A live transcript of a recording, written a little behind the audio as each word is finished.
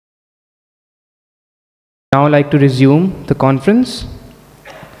Now like to resume the conference.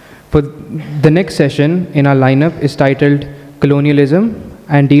 For the next session in our lineup is titled Colonialism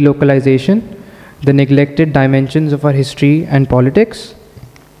and Delocalization, the Neglected Dimensions of Our History and Politics.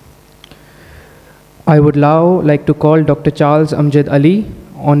 I would now like to call Dr. Charles Amjad Ali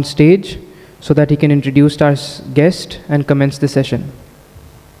on stage so that he can introduce our guest and commence the session.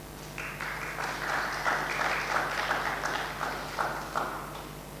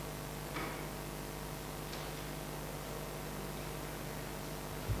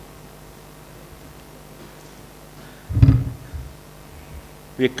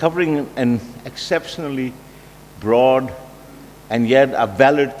 We're covering an exceptionally broad and yet a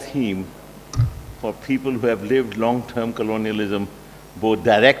valid theme for people who have lived long-term colonialism, both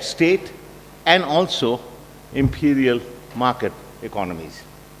direct state and also imperial market economies.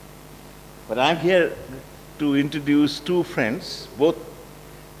 But I'm here to introduce two friends, both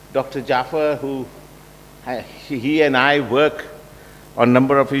Dr. Jaffar, he and I work on a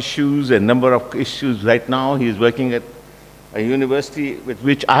number of issues right now. He's working at a university with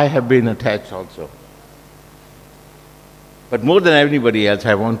which I have been attached also. But more than anybody else,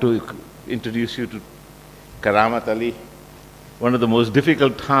 I want to introduce you to Karamat Ali. One of the most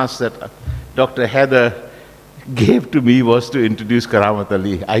difficult tasks that Dr. Heather gave to me was to introduce Karamat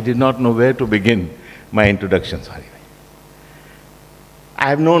Ali. I did not know where to begin my introduction, sorry. I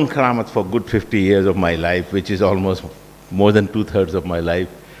have known Karamat for a good 50 years of my life, which is almost more than 2/3 of my life.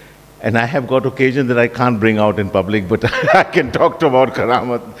 And I have got occasion that I can't bring out in public, but I can talk about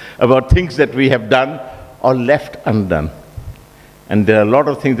Karamat, about things that we have done or left undone. And there are a lot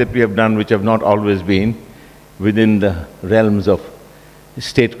of things that we have done which have not always been within the realms of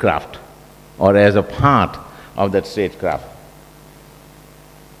statecraft or as a part of that statecraft.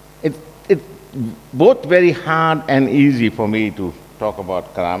 It's both very hard and easy for me to talk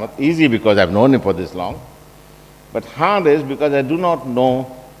about Karamat. Easy because I've known him for this long, but hard is because I do not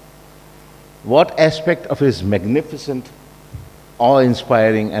know what aspect of his magnificent,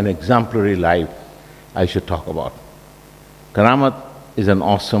 awe-inspiring and exemplary life I should talk about. Karamat is an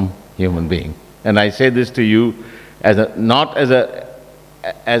awesome human being. And I say this to you not as a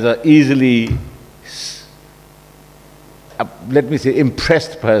easily, let me say,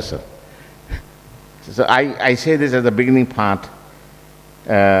 impressed person. So I say this as a beginning part.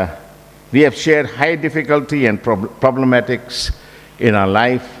 We have shared high difficulty and problematics in our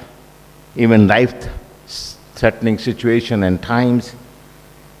life, even life-threatening situation and times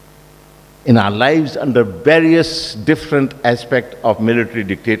in our lives under various different aspects of military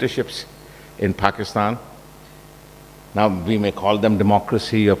dictatorships in Pakistan. Now, we may call them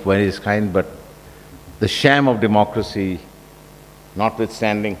democracy of various kinds, but the sham of democracy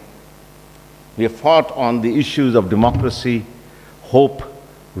notwithstanding, we have fought on the issues of democracy, hope,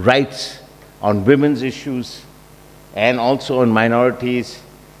 rights, on women's issues, and also on minorities.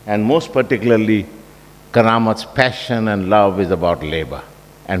 And most particularly, Karamat's passion and love is about labor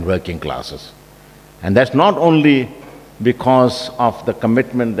and working classes. And that's not only because of the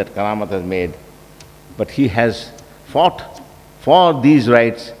commitment that Karamat has made, but he has fought for these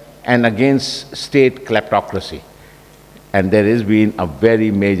rights and against state kleptocracy. And there has been a very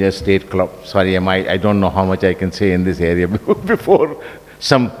major state I don't know how much I can say in this area before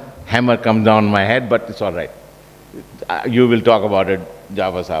some hammer comes down my head, but it's all right. You will talk about it,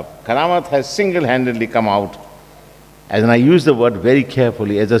 Jaffar Sahab. Karamat has single-handedly come out, and I use the word very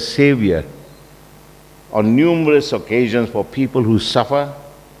carefully, as a savior on numerous occasions for people who suffer,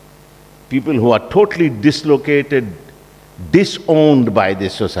 people who are totally dislocated, disowned by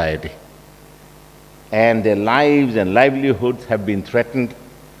this society. And their lives and livelihoods have been threatened,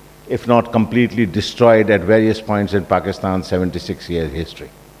 if not completely destroyed at various points in Pakistan's 76-year history.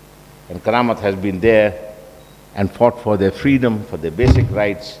 And Karamat has been there and fought for their freedom, for their basic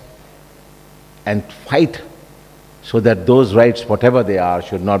rights, and fight so that those rights, whatever they are,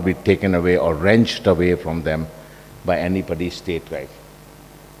 should not be taken away or wrenched away from them by anybody's state right.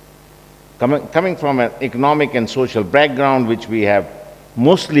 Coming from an economic and social background which we have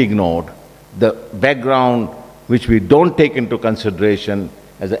mostly ignored, the background which we don't take into consideration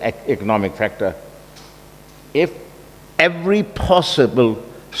as an economic factor, if every possible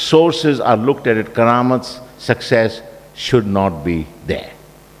sources are looked at it, Karamat's success should not be there.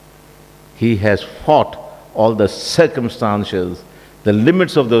 He has fought all the circumstances, the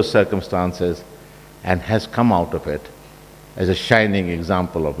limits of those circumstances, and has come out of it as a shining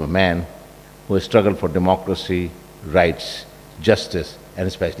example of a man who has struggled for democracy, rights, justice, and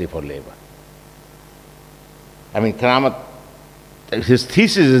especially for labor. I mean, Karamat, his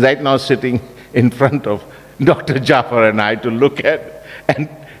thesis is right now sitting in front of Dr. Jaffar and I to look at and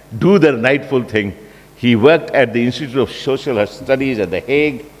do the rightful thing. He worked at the Institute of Social Studies at The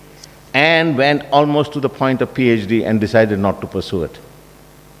Hague and went almost to the point of PhD and decided not to pursue it.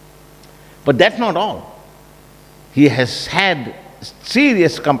 But that's not all. He has had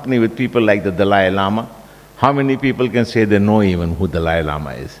serious company with people like the Dalai Lama. How many people can say they know even who Dalai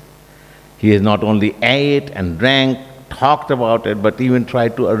Lama is? He has not only ate and drank, talked about it, but even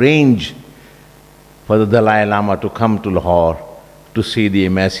tried to arrange for the Dalai Lama to come to Lahore to see the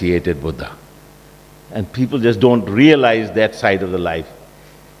emaciated Buddha. And people just don't realize that side of the life.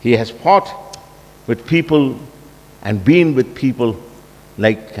 He has fought with people and been with people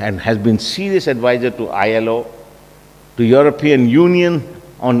and has been serious advisor to ILO, to European Union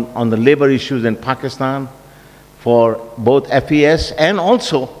on the labor issues in Pakistan, for both FES and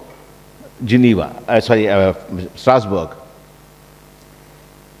also Strasbourg.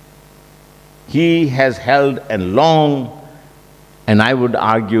 He has held a long, and I would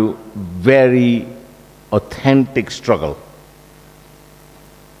argue, very authentic struggle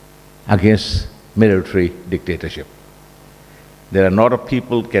against military dictatorship. There are a lot of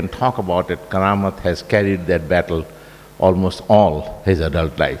people can talk about it. Karamat has carried that battle almost all his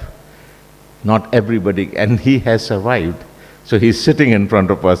adult life. Not everybody, and he has survived. So he's sitting in front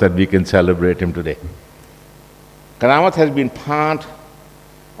of us and we can celebrate him today. Karamat has been part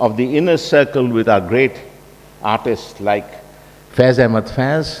of the inner circle with our great artists like Faiz Ahmed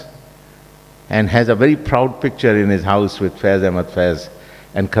Faiz, and has a very proud picture in his house with Faiz Ahmed Faiz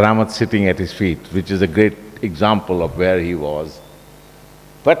and Karamat sitting at his feet, which is a great example of where he was.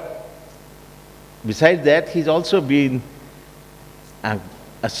 But besides that, he's also been a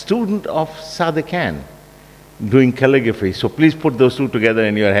student of Sadiq Khan, doing calligraphy. So please put those two together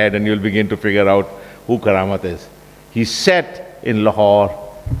in your head and you'll begin to figure out who Karamat is. He sat in Lahore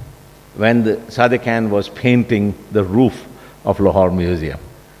when Sadiq Khan was painting the roof of Lahore Museum.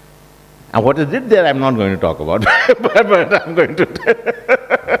 And what he did there, I'm not going to talk about, but I'm going to.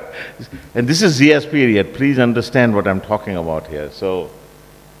 And this is Zia's period. Please understand what I'm talking about here. So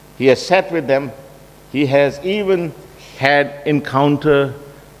he has sat with them. He has even had encounter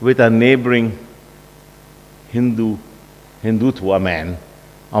with a neighboring Hindutva man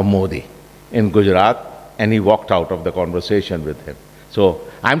of Modi in Gujarat, and he walked out of the conversation with him. So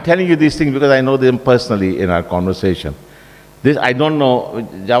I'm telling you these things because I know them personally in our conversation. This, I don't know,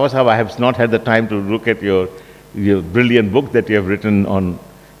 Jaffar Sahab, I have not had the time to look at your brilliant book that you have written on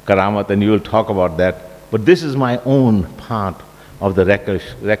Karamat, and you will talk about that. But this is my own part of the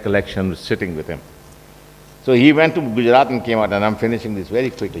recollection sitting with him. So he went to Gujarat and came out, and I'm finishing this very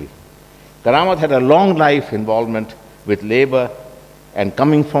quickly. Karamat had a long life involvement with labor, and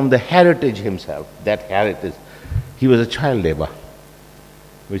coming from the heritage himself, that heritage, he was a child labor,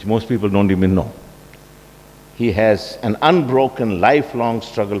 which most people don't even know. He has an unbroken lifelong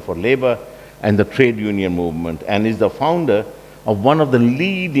struggle for labor and the trade union movement, and is the founder of one of the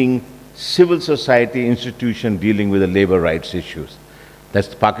leading civil society institutions dealing with the labor rights issues. That's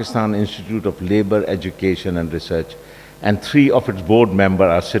the Pakistan Institute of Labor, Education and Research. And 3 of its board members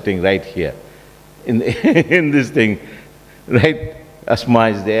are sitting right here in, in this thing, right? Asma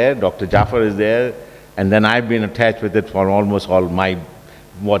is there, Dr. Jaffar is there, and then I've been attached with it for almost all my,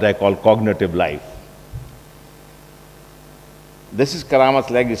 what I call cognitive life. This is Karamat's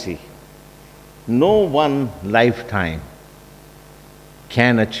legacy. No one lifetime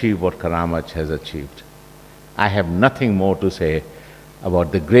can achieve what Karamat has achieved. I have nothing more to say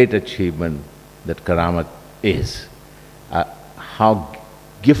about the great achievement that Karamat is, how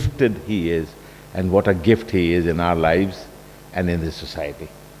gifted he is, and what a gift he is in our lives and in this society.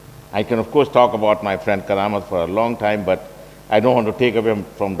 I can of course talk about my friend Karamat for a long time, but I don't want to take away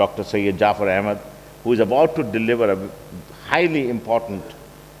from Dr. Syed Jaffar Ahmed, who is about to deliver a highly important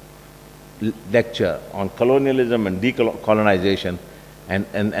lecture on colonialism and decolonization.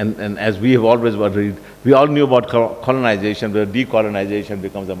 And as we have always worried, we all knew about colonization, but decolonization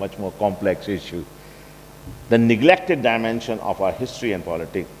becomes a much more complex issue. The neglected dimension of our history and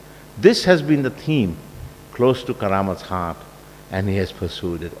politics. This has been the theme close to Karamat's heart, and he has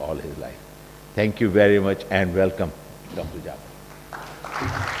pursued it all his life. Thank you very much, and welcome, Dr.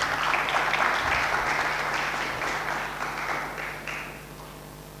 Jaffar.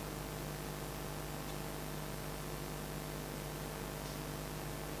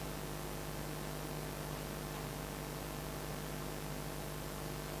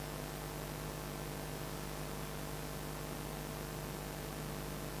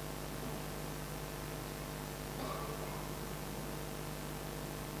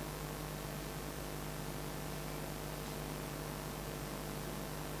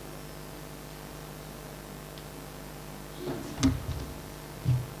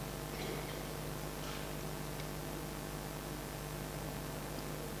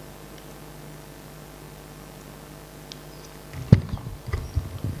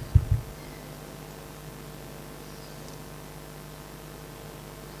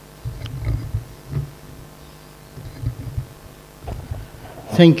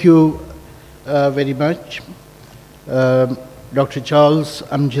 Thank you very much. Dr. Charles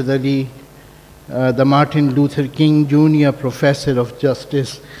Amjad Ali, the Martin Luther King Jr. Professor of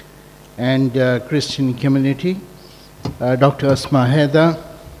Justice and Christian Community, Dr. Asma Haida,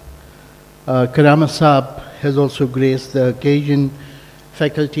 Karamat Saab has also graced the occasion,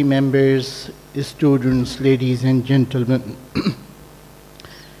 faculty members, students, ladies and gentlemen.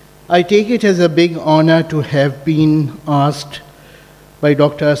 I take it as a big honor to have been asked by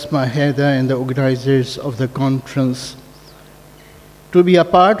Dr. Asma Haida and the organizers of the conference to be a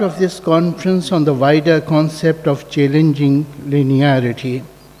part of this conference on the wider concept of challenging linearity.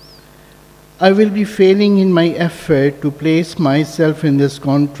 I will be failing in my effort to place myself in this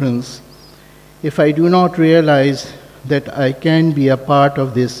conference if I do not realize that I can be a part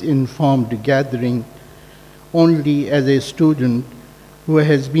of this informed gathering only as a student who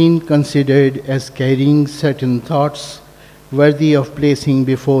has been considered as carrying certain thoughts worthy of placing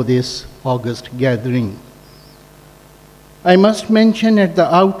before this august gathering. I must mention at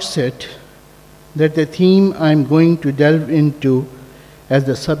the outset that the theme I'm going to delve into as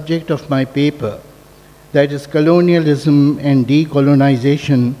the subject of my paper, that is colonialism and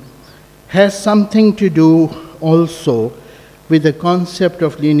decolonization, has something to do also with the concept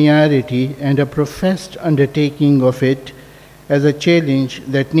of linearity and a professed undertaking of it as a challenge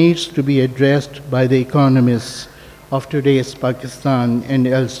that needs to be addressed by the economists of today's Pakistan and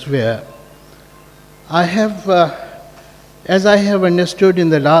elsewhere. As I have understood in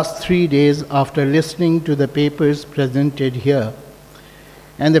the last 3 days after listening to the papers presented here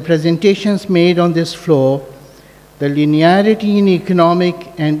and the presentations made on this floor, the linearity in economic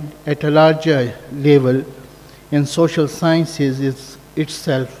and at a larger level in social sciences is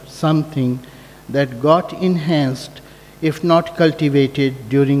itself something that got enhanced, if not cultivated,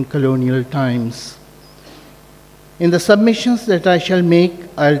 during colonial times. In the submissions that I shall make,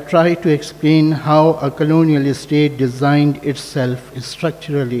 I'll try to explain how a colonial state designed itself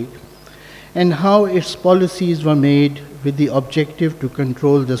structurally and how its policies were made with the objective to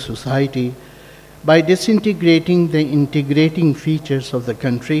control the society by disintegrating the integrating features of the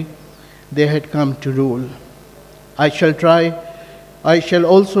country they had come to rule. I shall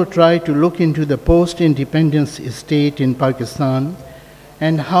also try to look into the post-independence state in Pakistan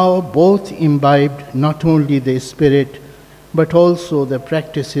and how both imbibed not only the spirit but also the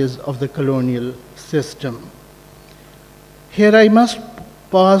practices of the colonial system. Here I must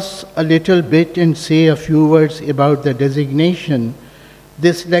pause a little bit and say a few words about the designation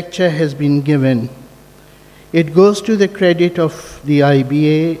this lecture has been given. It goes to the credit of the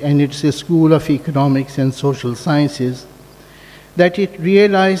IBA and its School of Economics and Social Sciences that it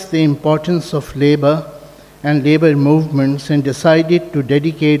realized the importance of labor and labor movements and decided to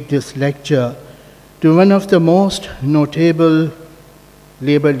dedicate this lecture to one of the most notable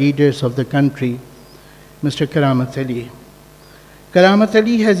labor leaders of the country, Mr. Karamat Ali. Karamat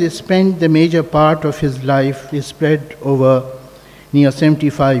Ali has spent the major part of his life spread over near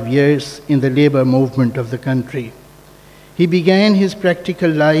 75 years in the labor movement of the country. He began his practical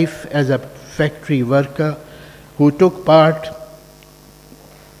life as a factory worker who took part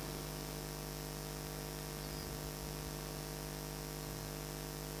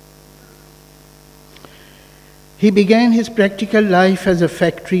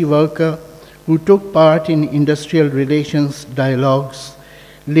in industrial relations dialogues,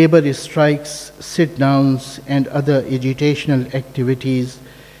 labor strikes, sit-downs, and other agitational activities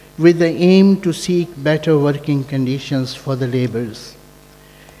with the aim to seek better working conditions for the laborers.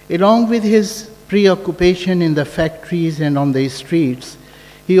 Along with his preoccupation in the factories and on the streets,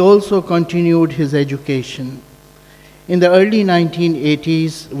 he also continued his education. In the early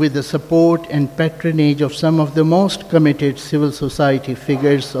 1980s, with the support and patronage of some of the most committed civil society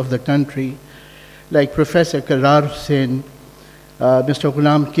figures of the country, like Professor Karar Hussain, Mr.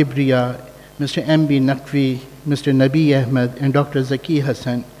 Ghulam Kibriya, Mr. M.B. Naqvi, Mr. Nabi Ahmed, and Dr. Zaki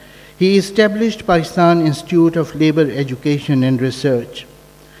Hassan, he established Pakistan Institute of Labor Education and Research.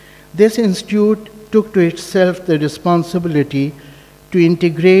 This institute took to itself the responsibility to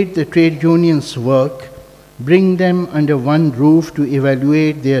integrate the trade unions' work, bring them under one roof to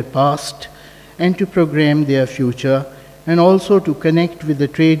evaluate their past and to program their future, and also to connect with the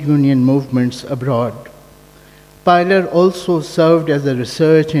trade union movements abroad. Pilar also served as a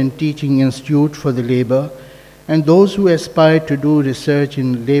research and teaching institute for the labor and those who aspired to do research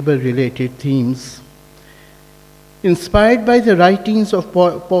in labor-related themes. Inspired by the writings of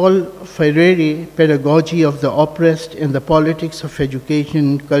Paul Freire, Pedagogy of the Oppressed and the Politics of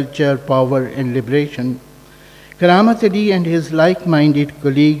Education, Culture, Power, and Liberation, Karamat Ali and his like-minded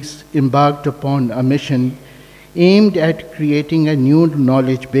colleagues embarked upon a mission aimed at creating a new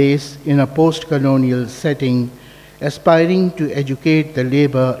knowledge base in a post-colonial setting, aspiring to educate the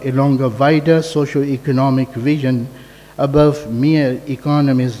labor along a wider socio-economic vision above mere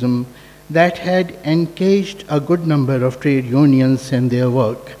economism that had encaged a good number of trade unions and their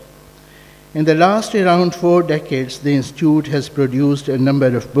work. In the last around 4 decades, the Institute has produced a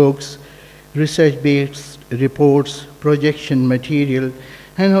number of books, research-based reports, projection material,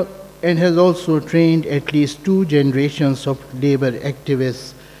 and has also trained at least 2 generations of labor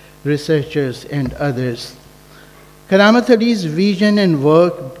activists, researchers, and others. Karamat Ali's vision and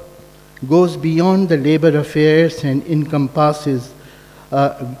work goes beyond the labor affairs and encompass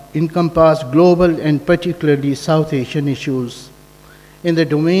global and particularly South Asian issues. In the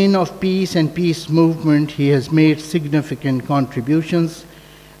domain of peace and peace movement, he has made significant contributions,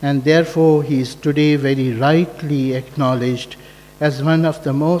 and therefore he is today very rightly acknowledged as one of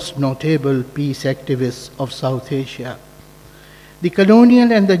the most notable peace activists of South Asia. The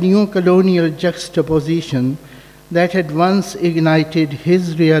colonial and the new colonial juxtaposition that had once ignited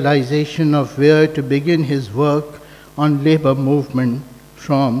his realization of where to begin his work on labor movement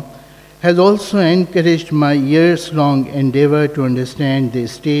from has also encouraged my years-long endeavor to understand the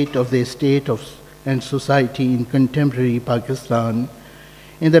state of and society in contemporary Pakistan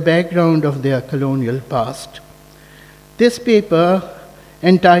in the background of their colonial past. This paper,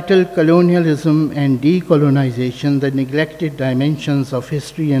 entitled Colonialism and Decolonization, the Neglected Dimensions of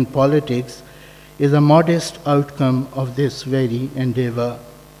History and Politics, is a modest outcome of this very endeavor.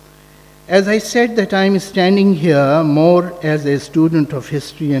 As I said that I am standing here more as a student of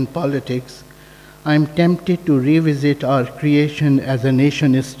history and politics, I am tempted to revisit our creation as a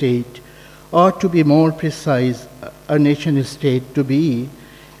nation-state, or to be more precise, a nation-state to be,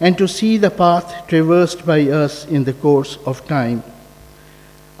 and to see the path traversed by us in the course of time.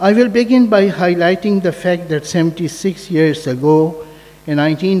 I will begin by highlighting the fact that 76 years ago, in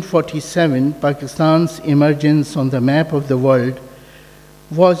 1947, Pakistan's emergence on the map of the world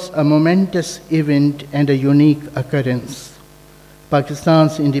was a momentous event and a unique occurrence.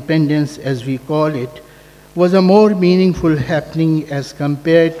 Pakistan's independence, as we call it, was a more meaningful happening as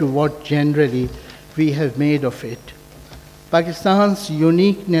compared to what generally we have made of it. Pakistan's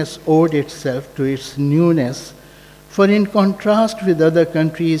uniqueness owed itself to its newness, for in contrast with other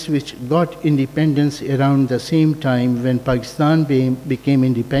countries which got independence around the same time when Pakistan became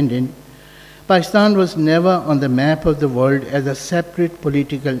independent, Pakistan was never on the map of the world as a separate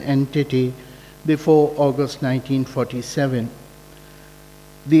political entity before August 1947.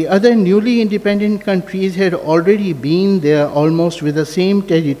 The other newly independent countries had already been there almost with the same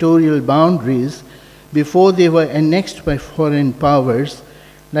territorial boundaries before they were annexed by foreign powers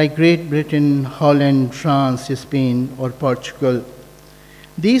like Great Britain, Holland, France, Spain, or Portugal.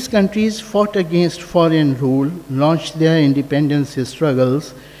 These countries fought against foreign rule, launched their independence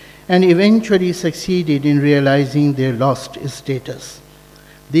struggles, and eventually succeeded in realizing their lost status.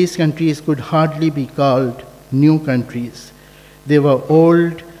 These countries could hardly be called new countries. They were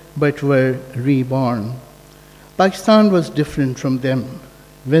old but were reborn. Pakistan was different from them.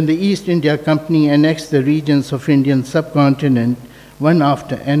 When the East India Company annexed the regions of Indian subcontinent one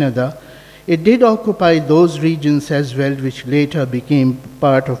after another, it did occupy those regions as well which later became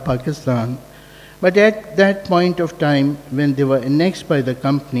part of Pakistan. But at that point of time, when they were annexed by the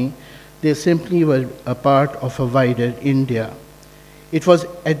company, they simply were a part of a wider India. It was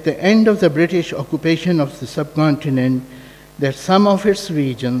at the end of the British occupation of the subcontinent that some of its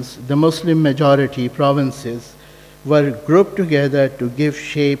regions, the Muslim majority provinces, were grouped together to give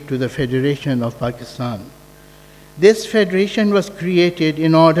shape to the Federation of Pakistan. This federation was created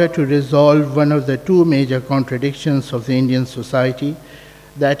in order to resolve one of the 2 major contradictions of the Indian society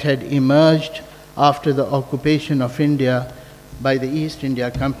that had emerged after the occupation of India by the East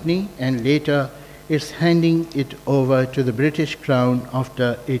India Company and later its handing it over to the British Crown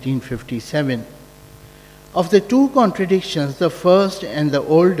after 1857. Of the 2 contradictions, the first and the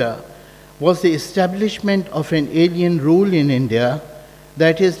older was the establishment of an alien rule in India,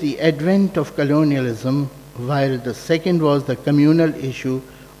 that is, the advent of colonialism, while the second was the communal issue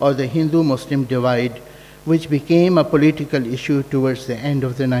or the Hindu-Muslim divide, which became a political issue towards the end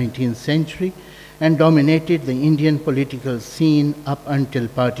of the 19th century and dominated the Indian political scene up until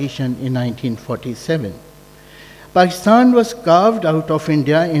partition in 1947. Pakistan was carved out of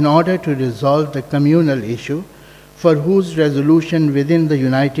India in order to resolve the communal issue, for whose resolution within the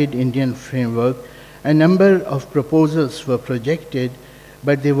United Indian Framework, a number of proposals were projected,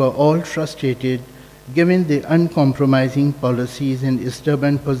 but they were all frustrated given the uncompromising policies and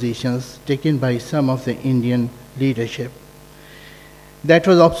stubborn positions taken by some of the Indian leadership. that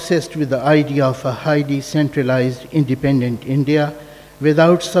was obsessed with the idea of a highly centralized, independent India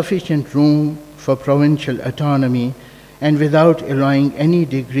without sufficient room for provincial autonomy and without allowing any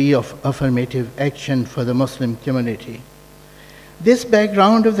degree of affirmative action for the Muslim community. This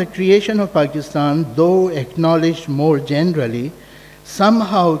background of the creation of Pakistan, though acknowledged more generally,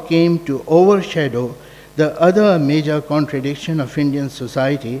 somehow came to overshadow the other major contradiction of Indian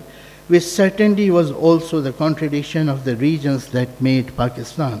society, which certainly was also the contradiction of the regions that made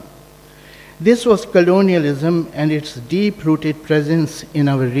Pakistan. This was colonialism and its deep-rooted presence in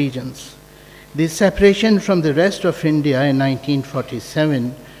our regions. The separation from the rest of India in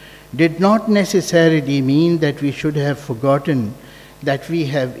 1947 did not necessarily mean that we should have forgotten that we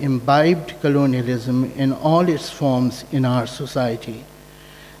have imbibed colonialism in all its forms in our society.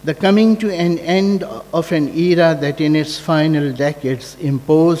 The coming to an end of an era that in its final decades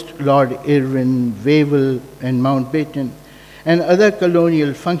imposed Lord Irwin, Wavell, and Mountbatten, and other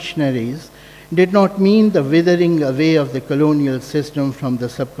colonial functionaries did not mean the withering away of the colonial system from the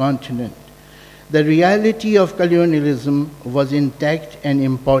subcontinent. The reality of colonialism was intact and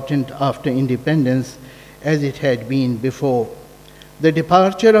important after independence as it had been before. The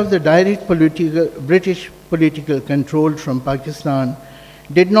departure of the direct British political control from Pakistan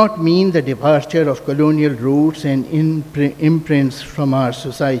did not mean the departure of colonial roots and imprints from our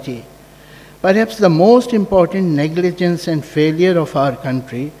society. Perhaps the most important negligence and failure of our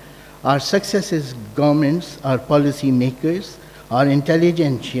country, our successive governments, our policy makers, our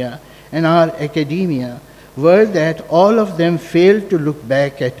intelligentsia, and our academia were that all of them failed to look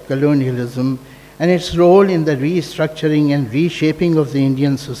back at colonialism and its role in the restructuring and reshaping of the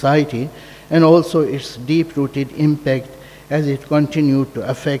Indian society, and also its deep-rooted impact as it continued to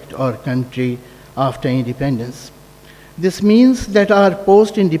affect our country after independence. This means that our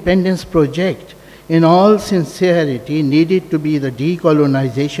post-independence project, in all sincerity, needed to be the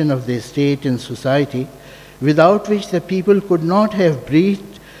decolonization of the state and society, without which the people could not have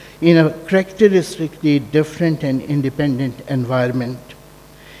breathed in a characteristically different and independent environment.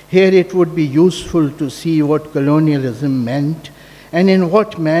 Here it would be useful to see what colonialism meant and in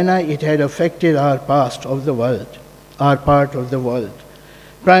what manner it had affected our part of the world.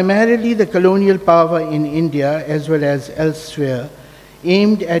 Primarily, the colonial power in India as well as elsewhere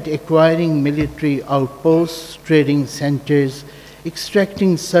aimed at acquiring military outposts, trading centers,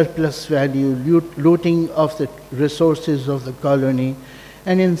 extracting surplus value, looting of the resources of the colony,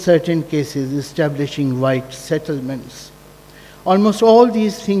 and in certain cases establishing white settlements. Almost all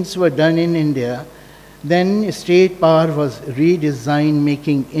these things were done in India. Then state power was redesigned,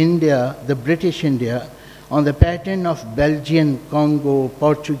 making India, the British India, on the pattern of Belgian Congo,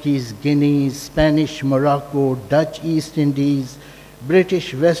 Portuguese Guinea, Spanish Morocco, Dutch East Indies,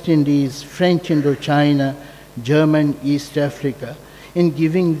 British West Indies, French Indochina, German East Africa. In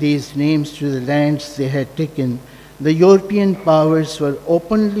giving these names to the lands they had taken, the European powers were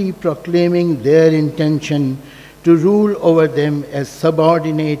openly proclaiming their intention to rule over them as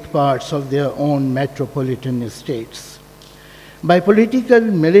subordinate parts of their own metropolitan states. By political,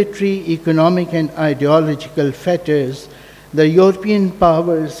 military, economic, and ideological fetters, the European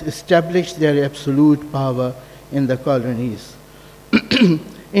powers established their absolute power in the colonies. In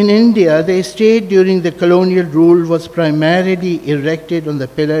India, the state during the colonial rule was primarily erected on the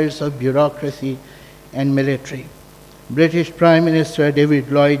pillars of bureaucracy and military. British Prime Minister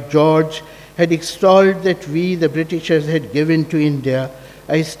David Lloyd George had extolled that we, the Britishers, had given to India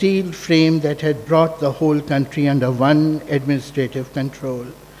a steel frame that had brought the whole country under one administrative control.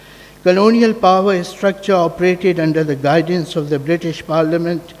 Colonial power structure operated under the guidance of the British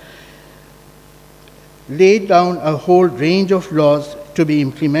Parliament laid down a whole range of laws to be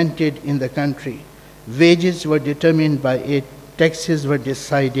implemented in the country. Wages were determined by it, taxes were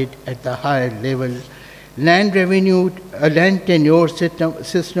decided at the higher level, land revenue, a land tenure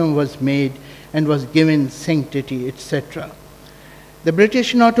system was made and was given sanctity, etc. The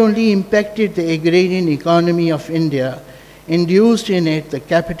British not only impacted the agrarian economy of India, induced in it the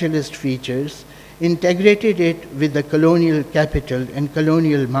capitalist features, integrated it with the colonial capital and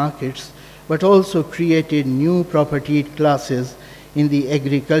colonial markets, but also created new propertied classes in the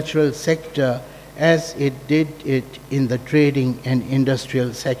agricultural sector as it did it in the trading and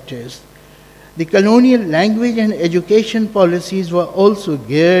industrial sectors. The colonial language and education policies were also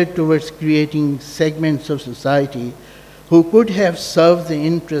geared towards creating segments of society who could have served the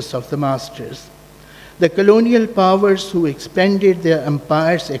interests of the masters. The colonial powers who expanded their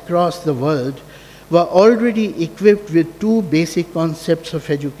empires across the world were already equipped with two basic concepts of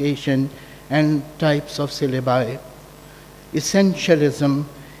education and types of syllabi: essentialism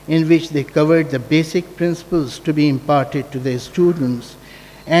in which they covered the basic principles to be imparted to their students,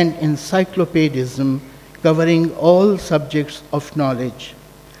 and encyclopedism, covering all subjects of knowledge.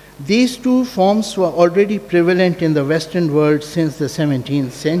 These two forms were already prevalent in the Western world since the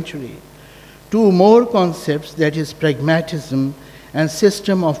 17th century. Two more concepts, that is pragmatism and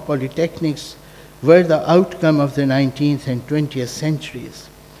system of polytechnics, were the outcome of the 19th and 20th centuries.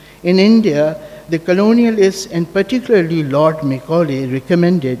 In India, the colonialists, and particularly Lord Macaulay,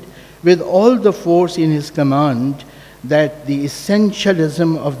 recommended with all the force in his command that the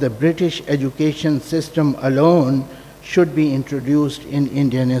essentialism of the British education system alone should be introduced in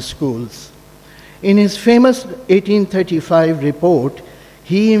Indian schools. In his famous 1835 report,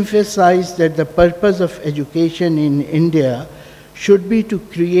 he emphasized that the purpose of education in India should be to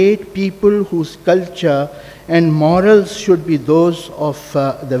create people whose culture and morals should be those of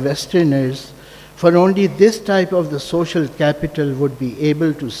the Westerners, for only this type of the social capital would be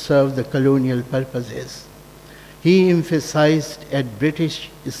able to serve the colonial purposes. He emphasized at British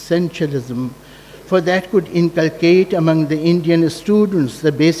essentialism, for that could inculcate among the Indian students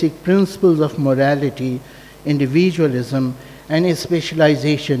the basic principles of morality, individualism, and a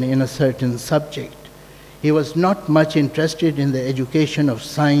specialization in a certain subject. He was not much interested in the education of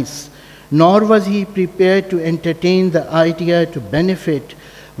science, nor was he prepared to entertain the idea to benefit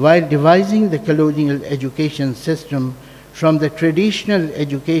while devising the colonial education system from the traditional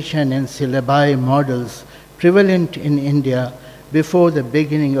education and syllabi models prevalent in India before the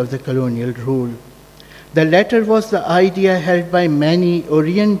beginning of the colonial rule. The latter was the idea held by many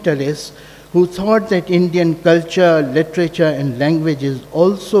Orientalists who thought that Indian culture, literature, and languages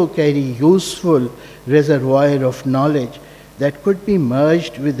also carry useful reservoir of knowledge that could be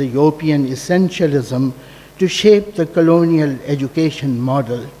merged with the European essentialism to shape the colonial education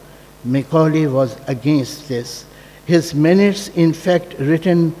model. Macaulay was against this. His minutes, in fact,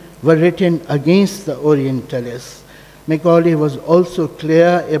 were written against the Orientalists. Macaulay was also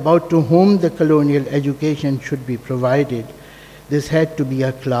clear about to whom the colonial education should be provided. This had to be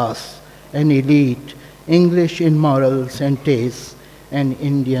a class, an elite, English in morals and tastes, and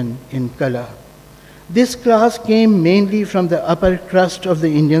Indian in color. This class came mainly from the upper crust of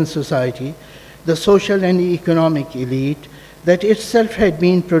the Indian society, the social and economic elite that itself had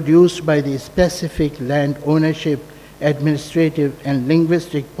been produced by the specific land ownership, administrative, and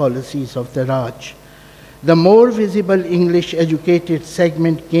linguistic policies of the Raj. The more visible English-educated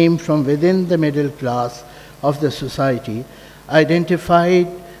segment came from within the middle class of the society, identified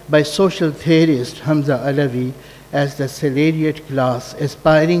by social theorist Hamza Alavi as the salariat class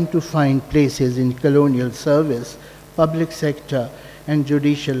aspiring to find places in colonial service, public sector, and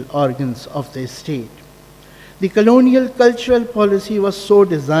judicial organs of the state. The colonial cultural policy was so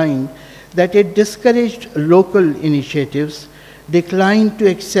designed that it discouraged local initiatives, declined to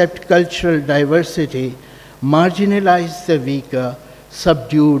accept cultural diversity, marginalized the weaker,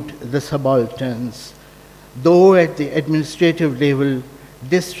 subdued the subalterns. Though at the administrative level,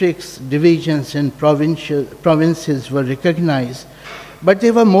 districts, divisions, and provinces were recognized, but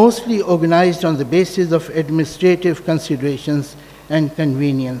they were mostly organized on the basis of administrative considerations and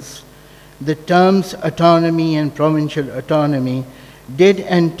convenience. The terms autonomy and provincial autonomy did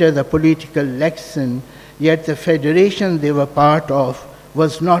enter the political lexicon, yet the federation they were part of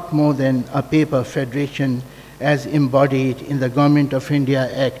was not more than a paper federation as embodied in the Government of India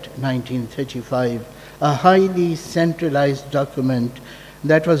Act 1935, a highly centralized document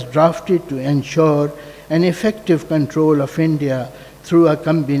that was drafted to ensure an effective control of India through a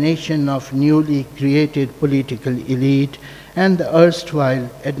combination of newly created political elite and the erstwhile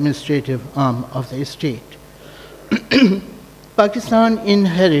administrative arm of the state. Pakistan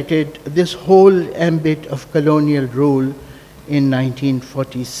inherited this whole ambit of colonial rule in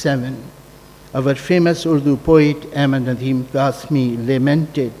 1947. Our famous Urdu poet Ahmed Nadeem Qasmi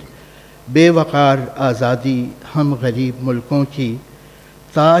lamented, "Bewaqar azadi hum gharib mulkon ki,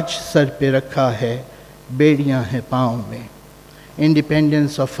 Taj sir पे रखा है बेड़ियां हैं पाँव में."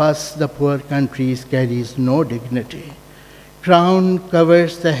 Independence of us, the poor countries, carries no dignity. Crown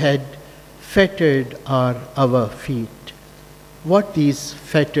covers the head, fettered are our feet. What these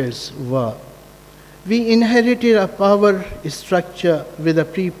fetters were. We inherited a power structure with a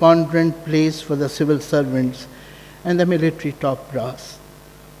preponderant place for the civil servants and the military top brass.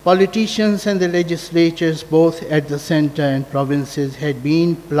 Politicians and the legislatures, both at the center and provinces, had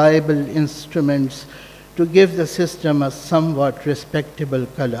been pliable instruments to give the system a somewhat respectable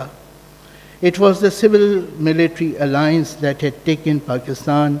color. It was the civil-military alliance that had taken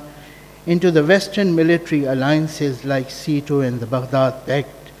Pakistan into the Western military alliances like SEATO and the Baghdad Pact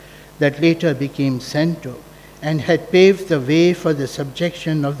that later became CENTO, and had paved the way for the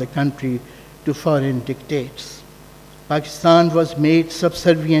subjection of the country to foreign dictates. Pakistan was made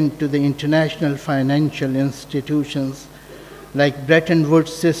subservient to the international financial institutions like Bretton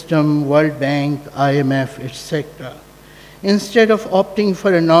Woods system, World Bank, IMF, etc. Instead of opting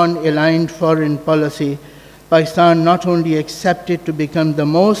for a non-aligned foreign policy, Pakistan not only accepted to become the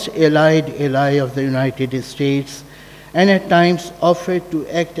most allied ally of the United States, and at times offered to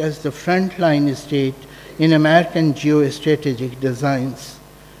act as the frontline state in American geostrategic designs.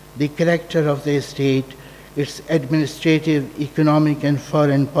 The character of the state, its administrative, economic, and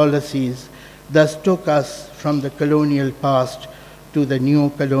foreign policies thus took us from the colonial past to the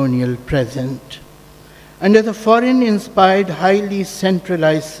neo-colonial present. Under the foreign-inspired, highly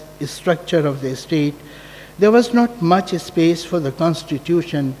centralized structure of the state, there was not much space for the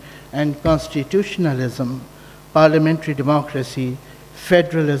constitution and constitutionalism, parliamentary democracy,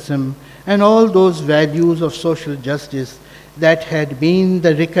 federalism, and all those values of social justice that had been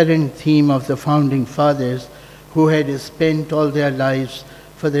the recurrent theme of the founding fathers, who had spent all their lives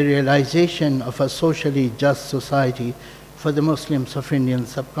for the realization of a socially just society for the Muslims of Indian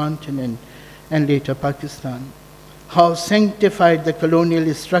subcontinent and later Pakistan. How sanctified the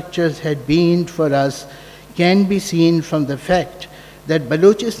colonial structures had been for us can be seen from the fact that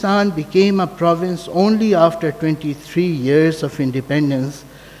Balochistan became a province only after 23 years of independence,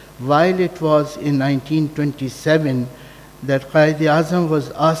 while it was in 1927 that Quaid-e-Azam was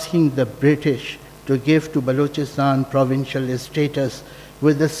asking the British to give to Balochistan provincial status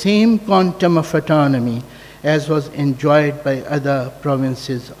with the same quantum of autonomy as was enjoyed by other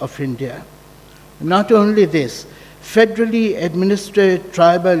provinces of India. Not only this, federally administered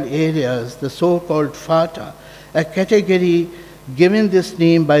tribal areas, the so-called FATA, a category given this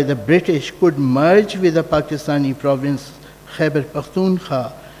name by the British, could merge with the Pakistani province Khyber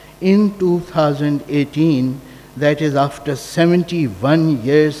Pakhtunkhwa in 2018, that is after 71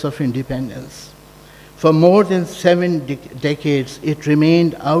 years of independence. For more than 7 decades, it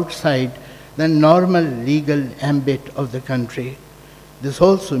remained outside the normal legal ambit of the country. This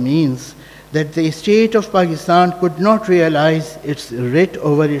also means that the state of Pakistan could not realize its writ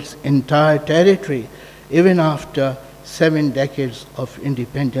over its entire territory even after 7 decades of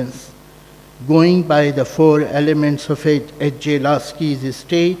independence. Going by the 4 elements of H.J. Lasky's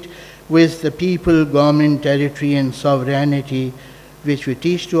state, with the people, government, territory, and sovereignty, which we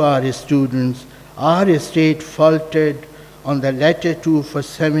teach to our students, our state faltered on the latter 2 for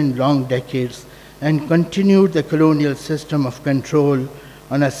 7 long decades and continued the colonial system of control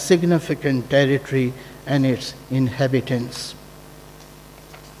on a significant territory and its inhabitants.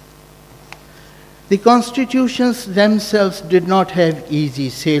 The constitutions themselves did not have easy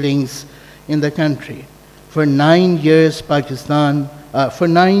sailings in the country. For 9 years, Government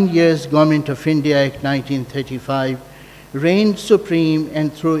of India Act 1935 reigned supreme,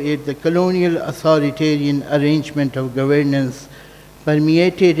 and through it the colonial authoritarian arrangement of governance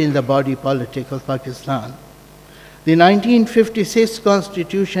permeated in the body politic of Pakistan. The 1956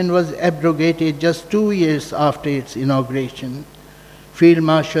 constitution was abrogated just 2 years after its inauguration. Field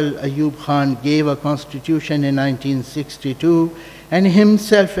Marshal Ayub Khan gave a constitution in 1962 and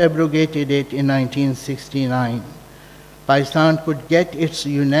himself abrogated it in 1969. Pakistan could get its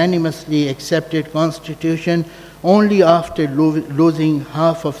unanimously accepted constitution only after losing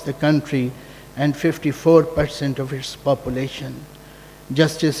half of the country and 54% of its population.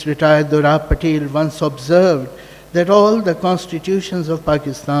 Justice retired Dorab Patel once observed that all the constitutions of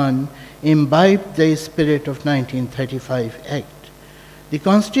Pakistan imbibed the spirit of 1935 Act. The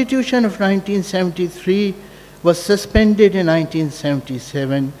Constitution of 1973 was suspended in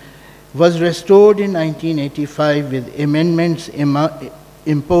 1977, was restored in 1985 with amendments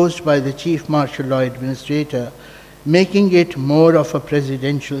imposed by the Chief Martial Law Administrator, making it more of a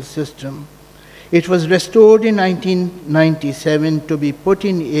presidential system. It was restored in 1997 to be put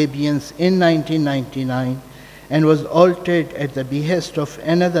in abeyance in 1999 and was altered at the behest of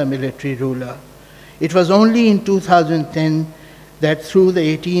another military ruler. It was only in 2010 that through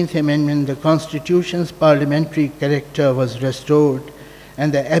the 18th Amendment, the Constitution's parliamentary character was restored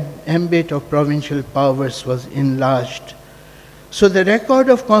and the ambit of provincial powers was enlarged. So the record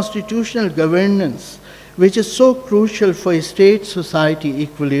of constitutional governance, which is so crucial for state-society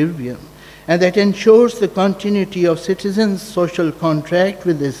equilibrium, and that ensures the continuity of citizens' social contract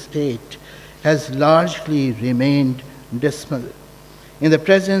with the state, has largely remained dismal. In the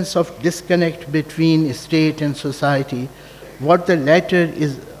presence of disconnect between state and society, what the latter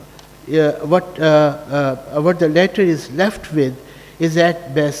is left with is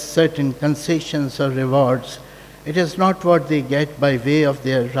at best certain concessions or rewards. It is not what they get by way of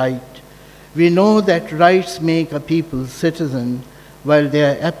their right. We know that rights make a people citizen, while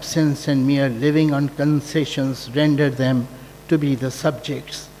their absence and mere living on concessions render them to be the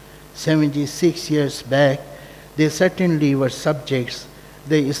subjects. 76 years back, they certainly were subjects.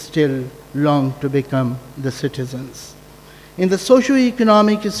 They still long to become the citizens. In the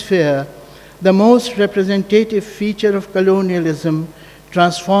socio-economic sphere, the most representative feature of colonialism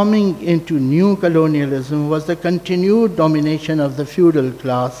transforming into new colonialism was the continued domination of the feudal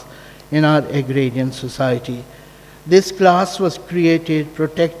class in our agrarian society. This class was created,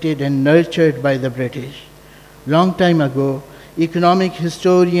 protected, and nurtured by the British. Long time ago, economic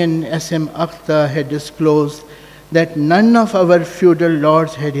historian S.M. Akhtar had disclosed that none of our feudal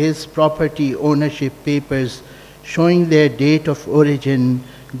lords had his property ownership papers showing their date of origin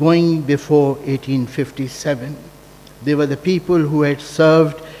going before 1857. They were the people who had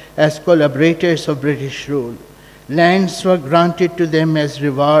served as collaborators of British rule. Lands were granted to them as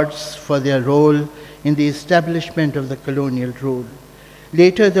rewards for their role in the establishment of the colonial rule.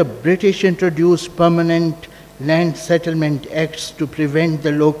 Later, the British introduced permanent land settlement acts to prevent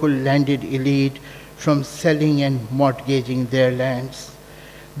the local landed elite from selling and mortgaging their lands.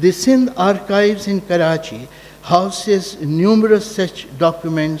 The Sindh archives in Karachi houses numerous such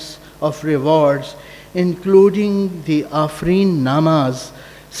documents of rewards, including the Afreen Namas,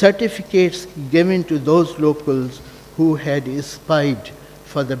 certificates given to those locals who had spied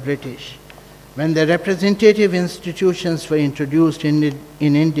for the British. When the representative institutions were introduced in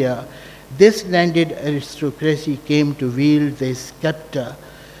India, this landed aristocracy came to wield the scepter.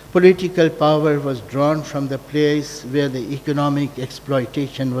 Political power was drawn from the place where the economic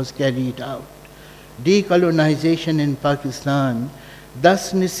exploitation was carried out. Decolonization in Pakistan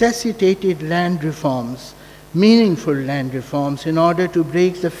thus necessitated land reforms, meaningful land reforms, in order to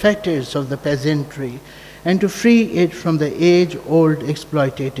break the fetters of the peasantry and to free it from the age-old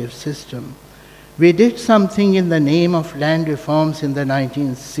exploitative system. We did something in the name of land reforms in the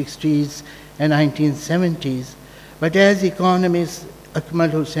 1960s and 1970s, but as economists Akmal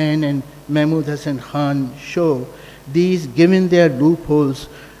Hussain and Mahmud Hassan Khan show, these, given their loopholes,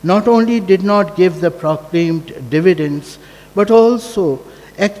 not only did not give the proclaimed dividends, but also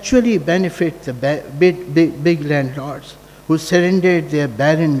actually benefit the big landlords who surrendered their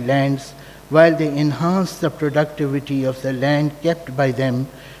barren lands while they enhanced the productivity of the land kept by them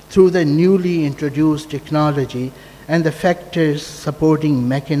through the newly introduced technology and the factors supporting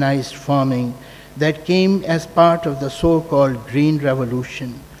mechanized farming that came as part of the so-called Green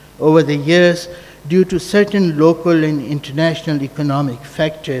Revolution. Over the years, due to certain local and international economic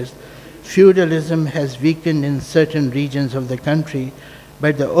factors, feudalism has weakened in certain regions of the country,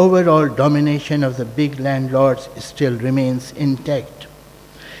 but the overall domination of the big landlords still remains intact.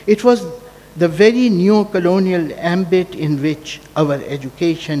 It was the very new colonial ambit in which our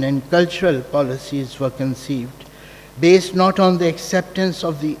education and cultural policies were conceived, based not on the acceptance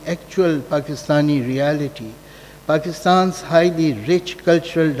of the actual Pakistani reality, Pakistan's highly rich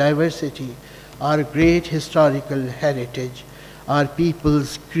cultural diversity, our great historical heritage, our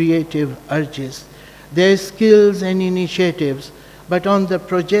people's creative urges, their skills and initiatives, but on the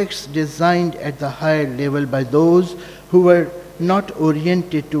projects designed at the higher level by those who were not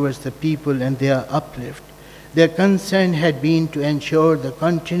oriented towards the people and their uplift. Their concern had been to ensure the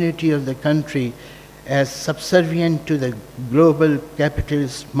continuity of the country as subservient to the global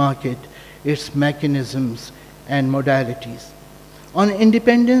capitalist market, its mechanisms and modalities. On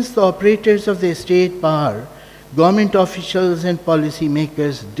independence, the operators of the state power, government officials and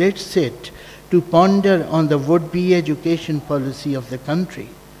policymakers did sit to ponder on the would-be education policy of the country.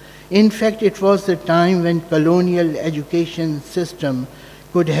 In fact, it was the time when colonial education system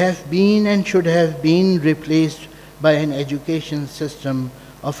could have been and should have been replaced by an education system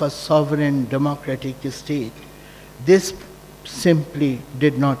of a sovereign democratic state. This simply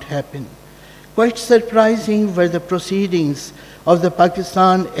did not happen. Quite surprising were the proceedings of the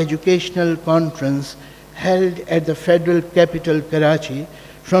Pakistan Educational Conference held at the federal capital Karachi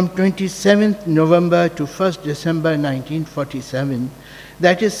from 27th November to 1st December 1947,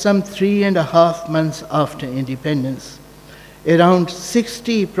 that is some 3.5 months after independence. Around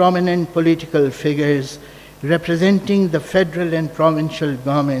 60 prominent political figures representing the federal and provincial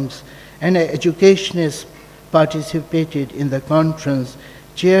governments and educationists participated in the conference,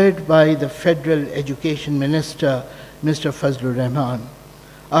 chaired by the Federal Education Minister, Mr. Fazlur Rahman.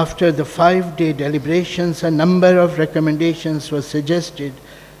 After the 5-day deliberations, a number of recommendations were suggested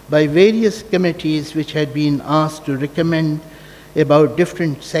by various committees which had been asked to recommend about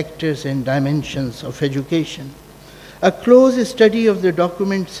different sectors and dimensions of education. A close study of the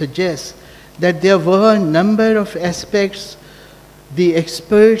document suggests that there were a number of aspects The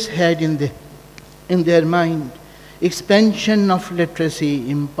experts had in their mind expansion of literacy,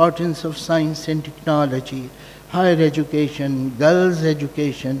 importance of science and technology, higher education, girls'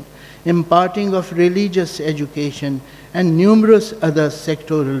 education, imparting of religious education, and numerous other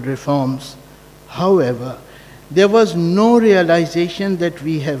sectoral reforms. However, there was no realization that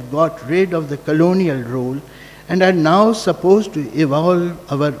we have got rid of the colonial rule and are now supposed to evolve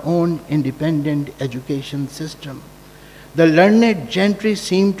our own independent education system. The learned gentry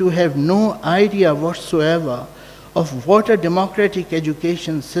seem to have no idea whatsoever of what a democratic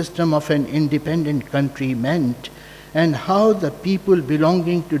education system of an independent country meant, and how the people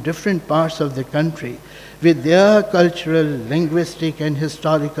belonging to different parts of the country with their cultural, linguistic, and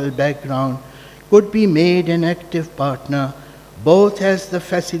historical background could be made an active partner, both as the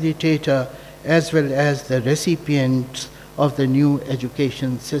facilitator as well as the recipients of the new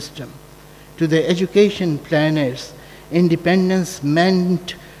education system. To the education planners, independence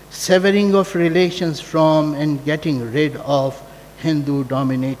meant severing of relations from and getting rid of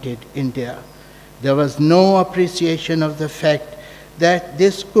Hindu-dominated India. There was no appreciation of the fact that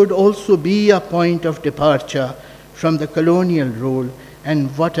this could also be a point of departure from the colonial rule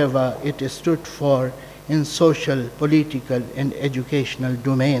and whatever it stood for in social, political, and educational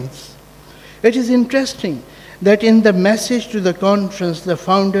domains. It is interesting that in the message to the conference, the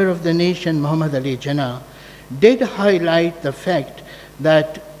founder of the nation, Muhammad Ali Jinnah, did highlight the fact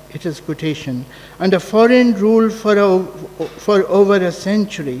that, it is quotation, under foreign rule for over a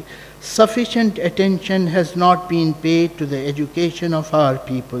century, sufficient attention has not been paid to the education of our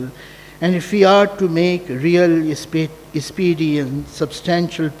people, and if we are to make real, speedy, and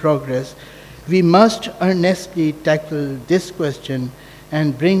substantial progress, we must earnestly tackle this question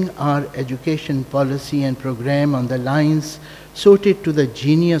and bring our education policy and program on the lines suited to the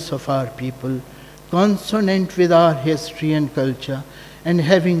genius of our people, consonant with our history and culture, and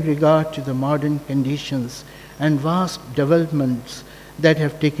having regard to the modern conditions and vast developments that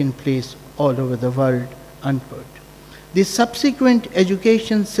have taken place all over the world, unquote. The subsequent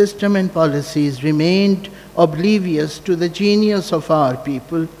education system and policies remained oblivious to the genius of our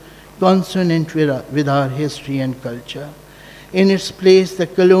people, consonant with our history and culture. In its place, the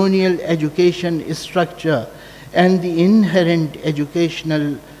colonial education structure and the inherent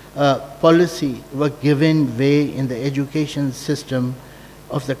educational policy were given way in the education system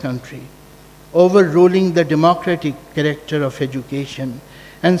of the country, overruling the democratic character of education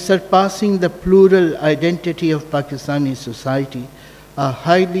and surpassing the plural identity of Pakistani society. A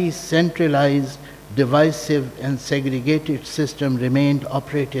highly centralized, divisive, and segregated system remained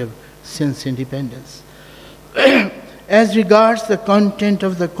operative since independence. As regards the content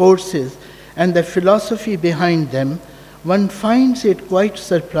of the courses and the philosophy behind them, one finds it quite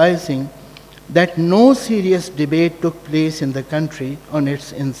surprising that no serious debate took place in the country on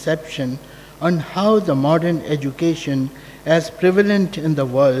its inception on how the modern education as prevalent in the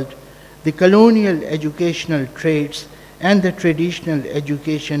world, the colonial educational traits, and the traditional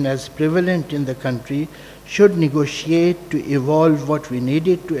education as prevalent in the country should negotiate to evolve what we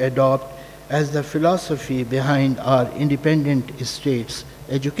needed to adopt as the philosophy behind our independent states'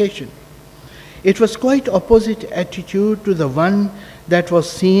 education. It was quite opposite attitude to the one that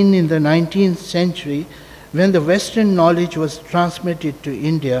was seen in the 19th century when the Western knowledge was transmitted to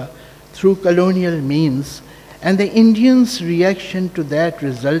India through colonial means, and the Indians' reaction to that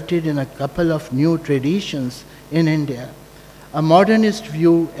resulted in a couple of new traditions in India. A modernist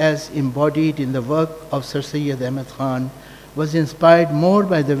view, as embodied in the work of Sir Syed Ahmed Khan, was inspired more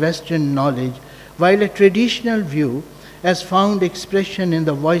by the Western knowledge, while a traditional view, as found expression in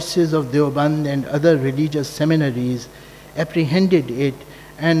the voices of Deoband and other religious seminaries, apprehended it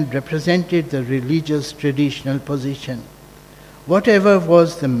and represented the religious traditional position. Whatever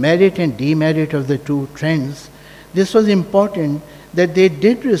was the merit and demerit of the two trends, this was important that they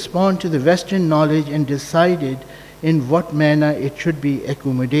did respond to the Western knowledge and decided in what manner it should be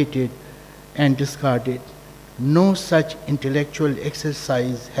accommodated and discarded. No such intellectual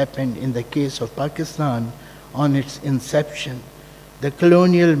exercise happened in the case of Pakistan on its inception. The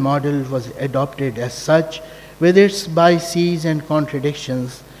colonial model was adopted as such, with its biases and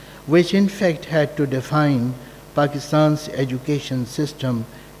contradictions, which in fact had to define Pakistan's education system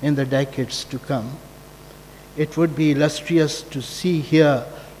in the decades to come. It would be illustrious to see here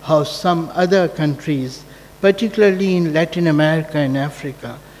how some other countries, particularly in Latin America and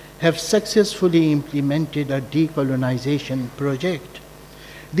Africa, have successfully implemented a decolonization project.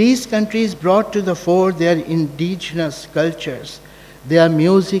 These countries brought to the fore their indigenous cultures, their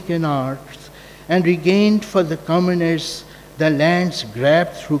music and arts, and regained for the commoners the lands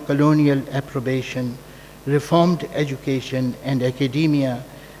grabbed through colonial approbation, reformed education and academia,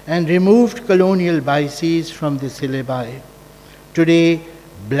 and removed colonial biases from the syllabi. Today,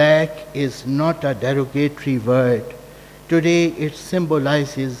 black is not a derogatory word. Today, it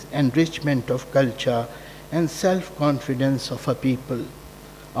symbolizes enrichment of culture and self-confidence of a people.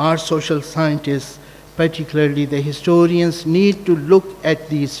 Our social scientists, particularly the historians, need to look at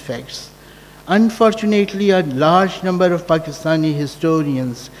these facts. Unfortunately, a large number of Pakistani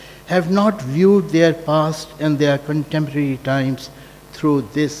historians have not viewed their past and their contemporary times through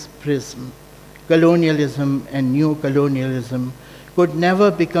this prism. Colonialism and neo-colonialism could never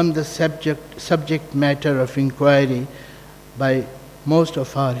become the subject matter of inquiry by most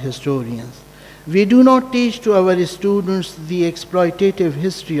of our historians. We do not teach to our students the exploitative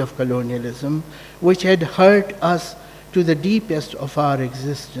history of colonialism, which had hurt us to the deepest of our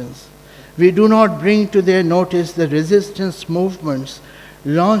existence. We do not bring to their notice the resistance movements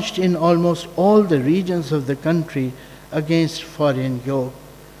launched in almost all the regions of the country against foreign yoke.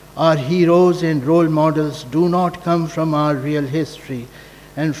 Our heroes and role models do not come from our real history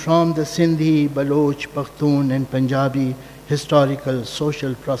and from the Sindhi, Baloch, Pashtun, and Punjabi historical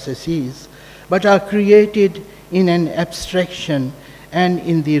social processes, but are created in an abstraction and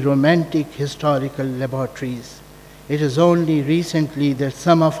in the romantic historical laboratories. It is only recently that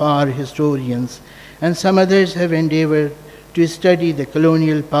some of our historians and some others have endeavored to study the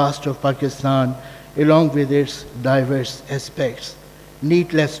colonial past of Pakistan along with its diverse aspects.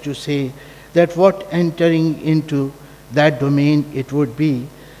 Needless to say that what entering into that domain it would be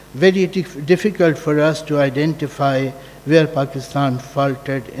very difficult for us to identify where Pakistan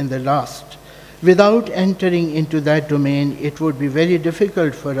faltered in the last. Without entering into that domain, it would be very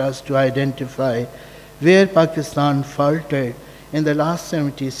difficult for us to identify where Pakistan faltered in the last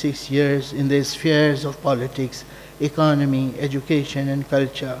 76 years in the spheres of politics, economy, education, and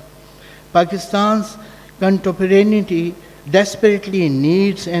culture. Pakistan's contemporaneity desperately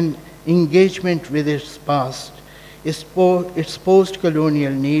needs an engagement with its past. Its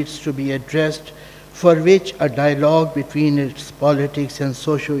post-colonial needs to be addressed, for which a dialogue between its politics and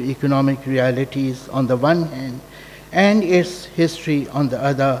socio-economic realities on the one hand and its history on the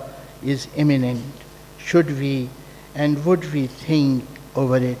other is imminent. Should we and would we think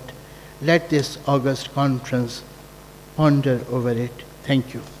over it? Let this August conference ponder over it.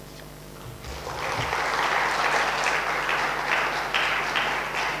 Thank you.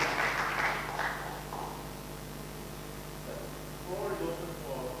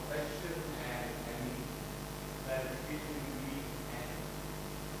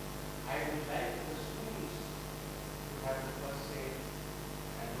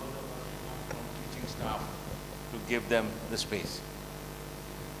 Give them the space.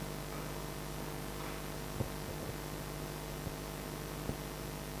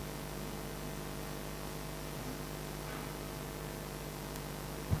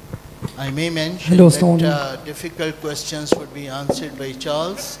 I may mention that difficult questions would be answered by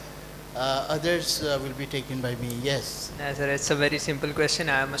Charles. Others will be taken by me. Yes. No, sir, it's a very simple question.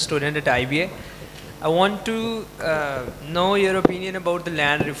 I am a student at IBA. I want to know your opinion about the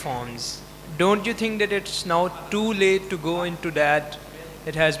land reforms. Don't you think that it's now too late to go into that?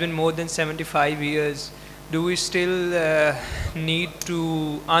 It has been more than 75 years. Do we still need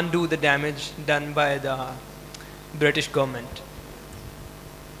to undo the damage done by the British government?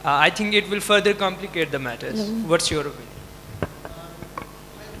 I think it will further complicate the matters. What's your opinion?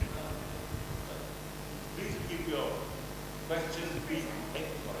 Please keep your questions brief.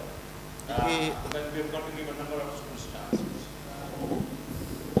 But we've got to give a number of students chances.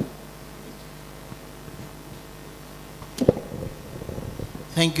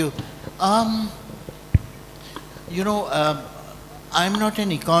 Thank you. I'm not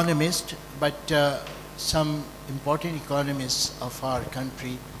an economist, but some important economists of our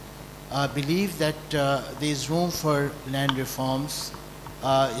country believe that there is room for land reforms.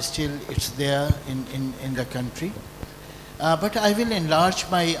 It's there in the country. But I will enlarge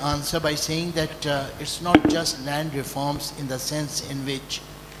my answer by saying that it's not just land reforms in the sense in which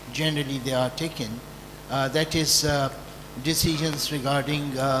generally they are taken. That is decisions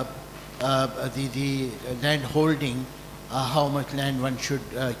regarding the land holding, how much land one should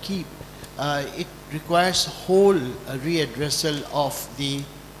keep. It requires whole readdressal of the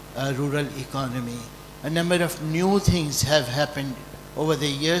rural economy. A number of new things have happened over the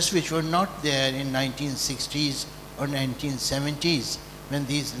years which were not there in 1960s or 1970s when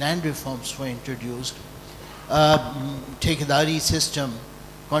these land reforms were introduced. Tekdari system,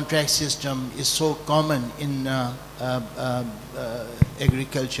 contract system is so common in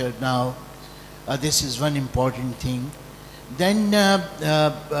agriculture now. This is one important thing. Then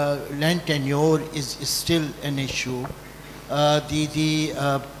land tenure is still an issue.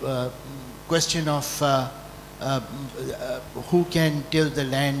 The question of who can till the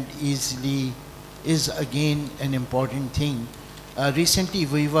land easily is again an important thing. Recently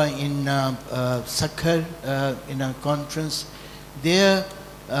we were in Sakhar in a conference. There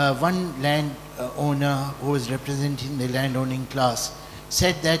one land owner who was representing the landowning class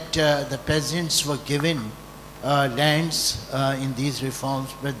said that the peasants were given lands in these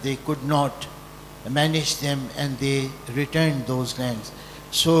reforms, but they could not manage them and they returned those lands.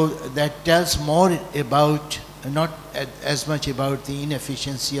 So that tells more about, not as much about the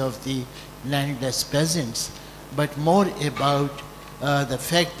inefficiency of the landless peasants, but more about the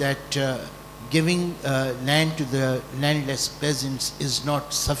fact that giving land to the landless peasants is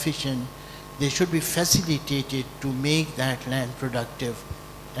not sufficient. They should be facilitated to make that land productive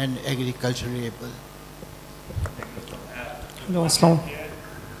and agriculturable. Hello, Assalamu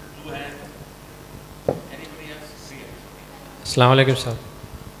alaikum, sir.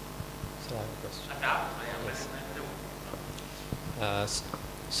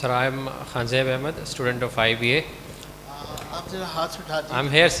 Sir, I am Khanzeb Ahmed, student of IBA. I'm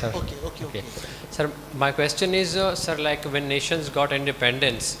here, sir. Okay. Sir, my question is, sir, like when nations got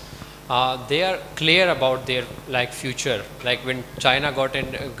independence, they are clear about their future. Like when China got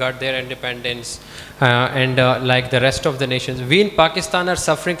their independence, and like the rest of the nations, we in Pakistan are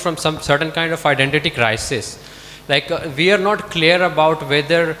suffering from some certain kind of identity crisis. Like we are not clear about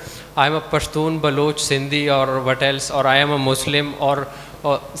whether I am a Pashtun, Baloch, Sindhi, or what else, or I am a Muslim, or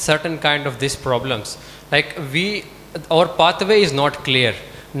certain kind of these problems. Like our pathway is not clear,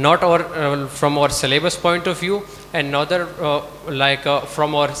 not from our syllabus point of view, and neither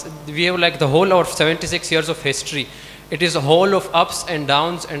from our, we have like the whole of 76 years of history. It is a whole of ups and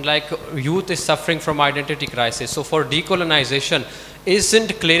downs, and like youth is suffering from identity crisis. So for decolonization,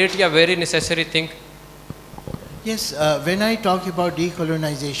 isn't clarity a very necessary thing? Yes, when I talk about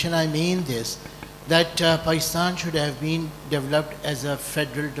decolonization, I mean this, that Pakistan should have been developed as a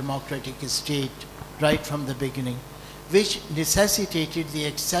federal democratic state right from the beginning, which necessitated the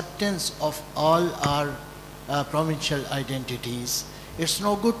acceptance of all our provincial identities. It's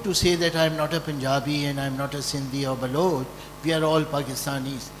no good to say that I'm not a Punjabi and I'm not a Sindhi or Baloch, we are all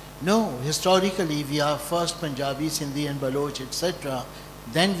Pakistanis. No, historically we are first Punjabi, Sindhi and Baloch, etc.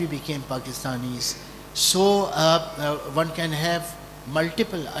 Then we became Pakistanis. So one can have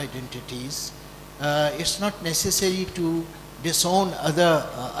multiple identities. It's not necessary to disown other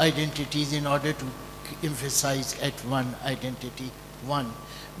identities in order to emphasize at one identity, one.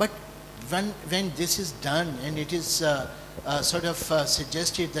 But when this is done and it is sort of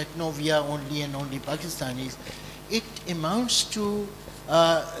suggested that no, we are only and only Pakistanis, it amounts to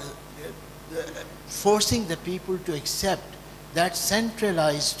forcing the people to accept that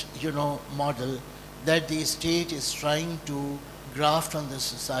centralized, model that the state is trying to graft on the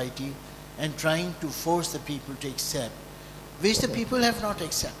society and trying to force the people to accept, which the people have not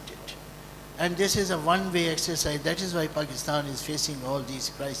accepted. And this is a one-way exercise. That is why Pakistan is facing all these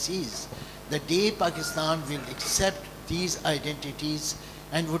crises. The day Pakistan will accept these identities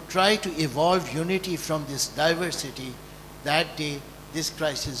and would try to evolve unity from this diversity, that day this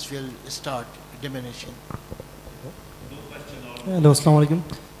crisis will start diminishing. Hello, Assalamu alaikum.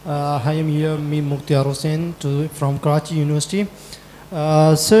 I am here, me Mukhtiar Hussain from Karachi University.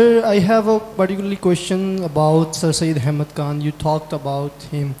 Sir, I have a particular question about Sir Syed Ahmed Khan. You talked about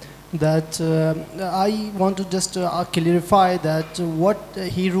him. That I want to just clarify that what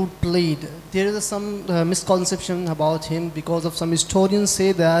he role played. There is some misconception about him because of some historians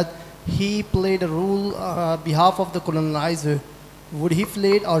say that he played a role behalf of the colonizer. Would he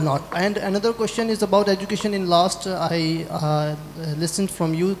played or not? And another question is about education. In last, I listened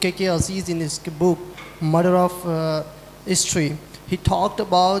from you, K.K. Aziz, in his book, Murder of History. He talked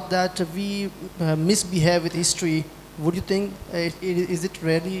about that we misbehave with history. Would you think, is it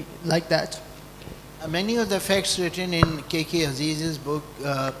really like that? Many of the facts written in K.K. Aziz's book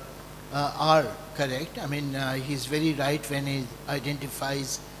are correct. I mean, he's very right when he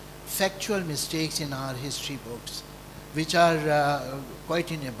identifies factual mistakes in our history books, which are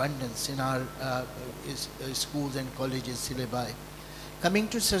quite in abundance in our schools and colleges syllabi. Coming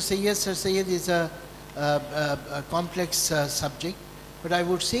to Sir Syed is a complex subject, but I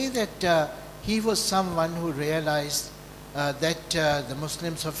would say that he was someone who realized that the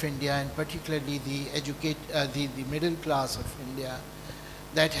Muslims of India, and particularly the middle class of India,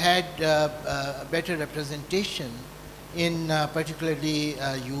 that had better representation in particularly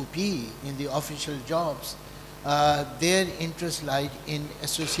UP, in the official jobs, their interest lied in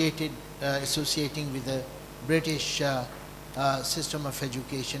associating with the British system of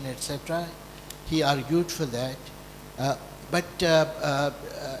education, etc. He argued for that. But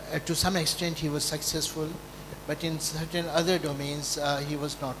to some extent he was successful, but in certain other domains he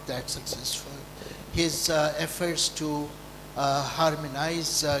was not that successful. His efforts to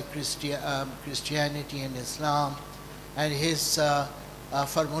harmonize Christianity and Islam, and his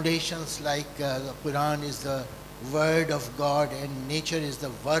formulations like the Quran is the word of God and nature is the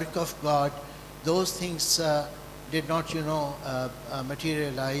work of God, those things did not,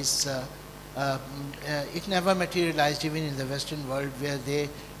 materialize. It never materialized even in the Western world, where they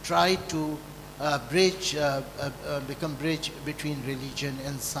tried to become bridge between religion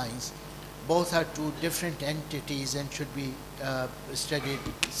and science. Both are two different entities and should be studied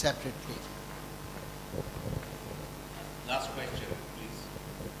separately. Last question, please.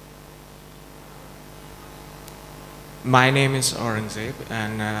 My name is Aurangzeb,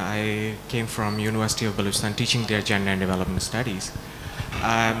 and I came from University of Balochistan teaching their gender and development studies.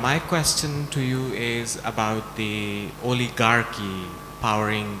 My question to you is about the oligarchy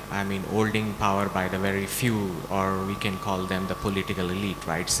holding power by the very few, or we can call them the political elite,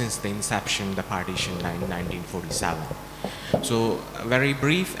 right, since the inception, the partition in 1947. So very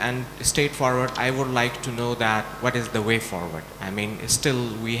brief and straightforward, I would like to know that what is the way forward? I mean,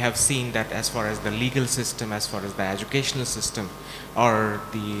 still we have seen that as far as the legal system, as far as the educational system, or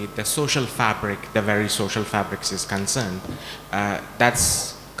the social fabric, the very social fabrics is concerned,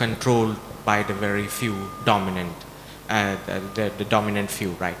 that's controlled by the very few dominant, the dominant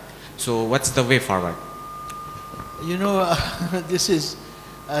few, right? So what's the way forward? This is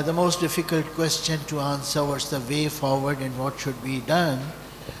the most difficult question to answer. What's the way forward and what should be done?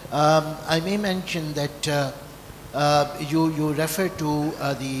 I may mention that you refer to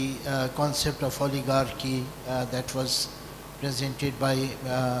the concept of oligarchy that was presented by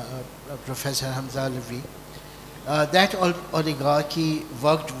Professor Hamza Alavi. That oligarchy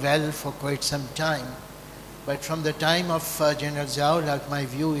worked well for quite some time, but from the time of General Ziaul Haq, my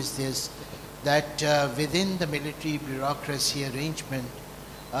view is this, that within the military bureaucracy arrangement,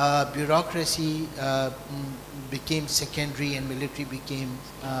 bureaucracy became secondary and military became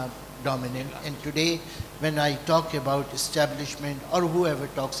dominant. And today, when I talk about establishment, or whoever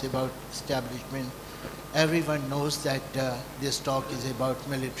talks about establishment, everyone knows that this talk is about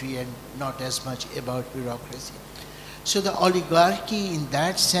military and not as much about bureaucracy. So the oligarchy in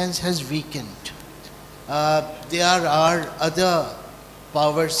that sense has weakened. There are other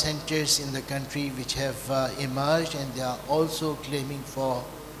power centers in the country which have emerged, and they are also claiming for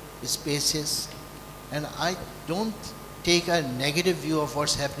spaces. And I don't take a negative view of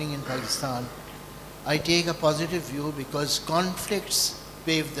what's happening in Pakistan. I take a positive view, because conflicts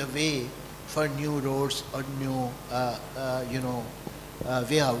pave the way for new roads or new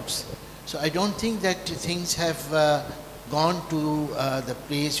way outs. So I don't think that things have gone to the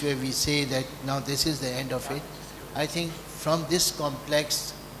place where we say that now this is the end of it. I think from this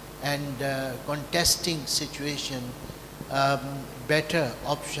complex and contesting situation, better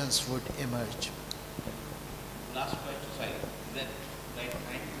options would emerge. Last question, Syed. Then, right,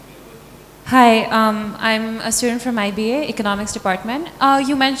 Hi, I'm a student from IBA, Economics Department.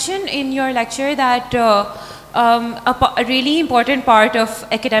 You mentioned in your lecture that a really important part of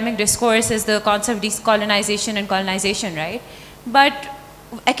academic discourse is the concept of decolonization and colonization, right? But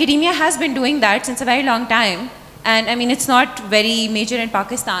academia has been doing that since a very long time. And I mean, it's not very major in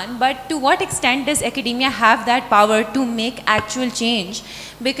Pakistan, but to what extent does academia have that power to make actual change?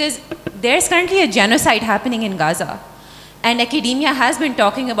 Because there's currently a genocide happening in Gaza. And academia has been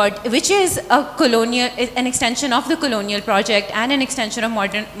talking about, which is an extension of the colonial project and an extension of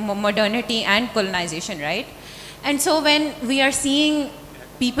modernity and colonization, right? And so when we are seeing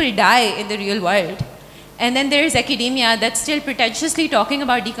people die in the real world, and then there is academia that's still pretentiously talking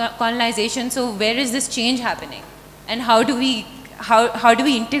about decolonization, so where is this change happening? And how do we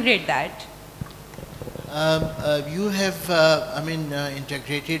integrate that? You have,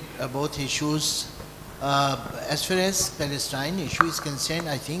 integrated both issues. As far as Palestine issue is concerned,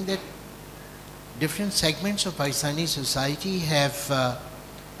 I think that different segments of Pakistani society have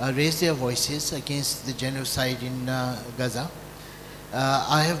raised their voices against the genocide in Gaza.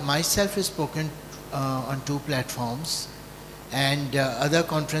 I have myself spoken on 2 platforms, and other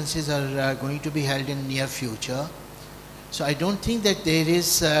conferences are going to be held in near future. So I don't think that there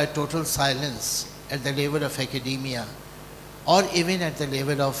is total silence at the level of academia, or even at the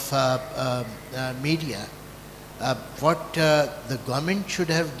level of media. What the government should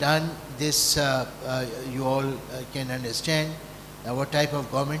have done, this you all can understand what type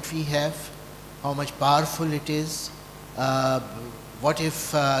of government we have, how much powerful it is, what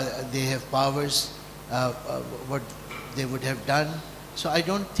if they have powers, what they would have done. So I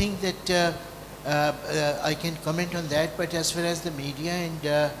don't think that I can comment on that, but as far as the media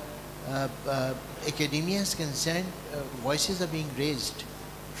and academia is concerned, voices are being raised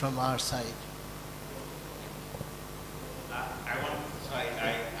from our side.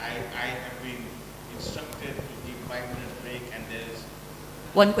 I have been instructed to give 5-minute break, and there is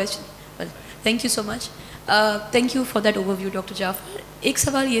one question. Well, thank you so much. Thank you for that overview, Dr. Jaffar. एक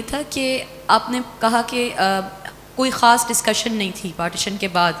सवाल ये था कि आपने कहा कि कोई ख़ास डिस्कशन नहीं थी पार्टीशन के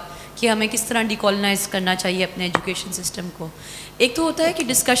बाद कि हमें किस तरह डिकॉलोनाइज करना चाहिए अपने एजुकेशन सिस्टम को. एक तो होता है कि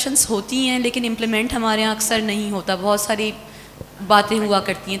डिस्कशंस होती हैं लेकिन इम्प्लीमेंट हमारे यहाँ अक्सर नहीं होता, बहुत सारी बातें हुआ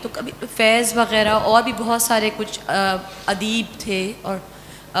करती हैं. तो कभी फैज़ वगैरह और भी बहुत सारे कुछ अदीब थे और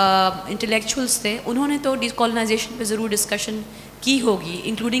इंटेलेक्चुअल्स थे, उन्होंने तो डिकॉलोनाइजेशन पे ज़रूर डिस्कशन की होगी,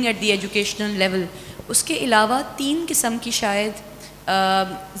 including at the educational level. उसके अलावा 3 किस्म की शायद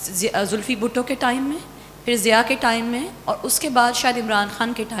जुल्फ़ी भुट्टो के टाइम में, फिर ज़िया के टाइम में और उसके बाद शायद इमरान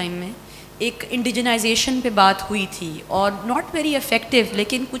खान के टाइम में एक इंडिजनाइजेशन पे बात हुई थी और नॉट वेरी इफ़ेक्टिव,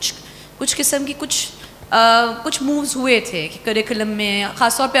 लेकिन कुछ किस्म की कुछ मूव्स हुए थे कि करिकुलम में.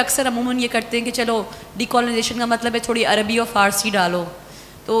 ख़ास तौर पे अक्सर अमूमन ये करते हैं कि चलो डिकॉलोनाइजेशन का मतलब है थोड़ी अरबी और फ़ारसी डालो,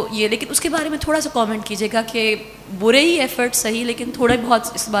 तो ये, लेकिन उसके बारे में थोड़ा सा कमेंट कीजिएगा कि बुरे ही एफर्ट सही, लेकिन थोड़ा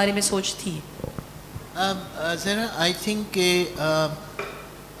बहुत इस बारे में सोच थी. ज़रा आई थिंक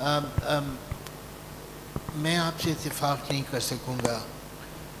मैं आपसे इत्तेफाक नहीं कर सकूँगा,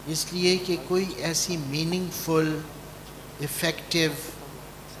 इसलिए कि कोई ऐसी मीनिंगफुल इफ़ेक्टिव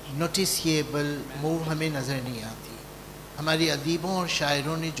नोटिसिएबल मूव हमें नज़र नहीं आती. हमारे अदीबों और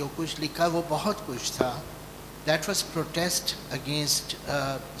शायरों ने जो कुछ लिखा वो बहुत कुछ था. That was protest against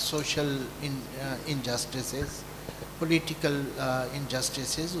social injustices, political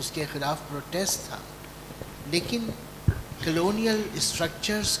injustices, उसके ख़िलाफ़ protest था. लेकिन colonial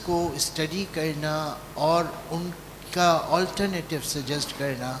structures को study करना और उनका alternative suggest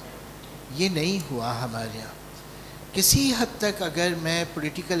करना ये नहीं हुआ हमारे यहाँ. किसी हद तक अगर मैं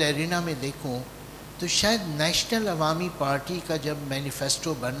political arena में देखूँ तो शायद नेशनल अवामी पार्टी का जब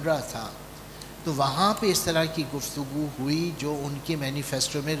मैनिफेस्टो बन रहा था तो वहाँ पे इस तरह की गुफ्तगू हुई जो उनके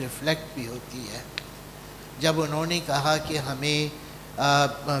मैनिफेस्टो में रिफ्लेक्ट भी होती है. जब उन्होंने कहा कि हमें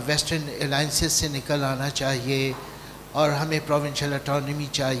वेस्टर्न अलाइंसेस से निकल आना चाहिए और हमें प्रोविंशियल ऑटोनॉमी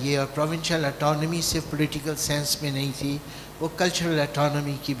चाहिए, और प्रोविंशियल ऑटोनॉमी सिर्फ पॉलिटिकल सेंस में नहीं थी, वो कल्चरल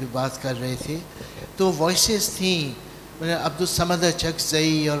ऑटोनॉमी की भी बात कर रहे थे. तो वॉइसेस थी, अब्दुल समद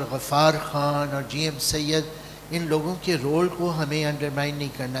चकज़ई और गफ़ार ख़ान और GM सैयद, इन लोगों के रोल को हमें अंडरमाइन नहीं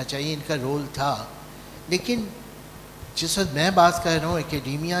करना चाहिए, इनका रोल था. लेकिन जिस वक्त मैं बात कर रहा हूँ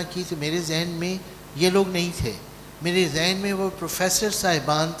एकेडेमिया की, तो मेरे जहन में ये लोग नहीं थे. मेरे जहन में वो प्रोफेसर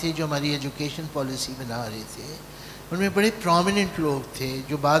साहिबान थे जो हमारी एजुकेशन पॉलिसी बना रहे थे. उनमें बड़े प्रोमिनेंट लोग थे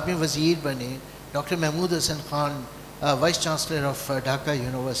जो बाद में वज़ीर बने. Doctor Mahmood Hasan Khan, vice chancellor of Dhaka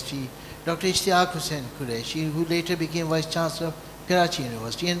university, doctor Ishtiyaq Hussain Qureshi, who later became vice chancellor of Karachi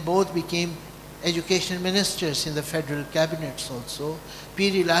University, and both became education ministers in the federal cabinets also.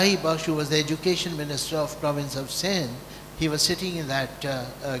 Pir Ilahi Bakhsh, who was the education minister of province of Sindh, he was sitting in that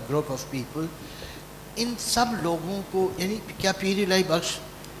group of people. इन सब लोगों को, यानी क्या पीर इलाही बख्श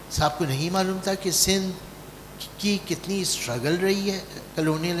साहब को नहीं मालूम था कि सिंध की कितनी स्ट्रगल रही है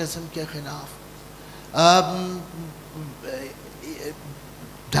कलोनियलिज्म के ख़िलाफ़?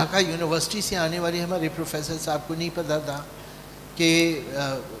 ढाका यूनिवर्सिटी से आने वाले हमारे प्रोफेसर साहब को नहीं पता था कि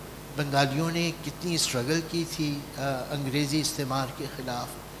बंगालियों ने कितनी स्ट्रगल की थी अंग्रेज़ी इस्तेमार के ख़िलाफ़.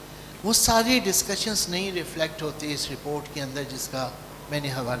 वो सारे डिस्कशंस नहीं रिफ़्लेक्ट होते इस रिपोर्ट के अंदर जिसका मैंने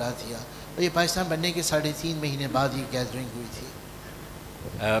हवाला दिया. और ये पाकिस्तान बनने के 3.5 महीने बाद ये गैदरिंग हुई थी.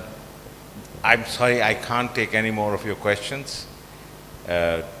 I'm sorry, I can't take any more of your questions.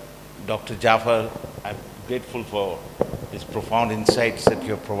 Dr. Jaffar, I'm grateful for his profound insights that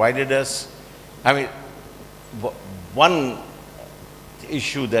you have provided us. I mean, one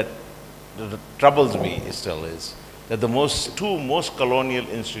issue that troubles me still is that the two most colonial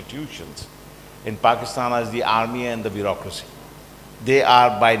institutions in Pakistan is the army and the bureaucracy. They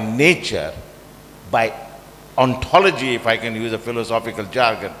are by nature, by ontology, if I can use a philosophical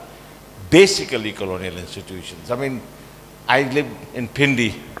jargon, basically colonial institutions. I mean, I live in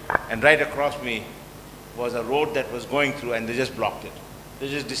Pindi, and right across me was a road that was going through, and they just blocked it. They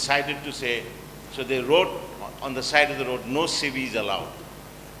just decided to say, so they wrote on the side of the road, no civvies allowed.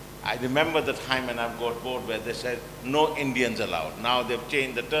 I remember the time when I got bored where they said, no Indians allowed. Now they've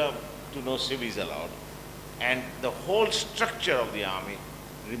changed the term to no civvies allowed. And the whole structure of the army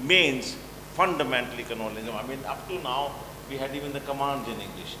remains fundamentally colonialism. I mean, up to now, we had even the commands in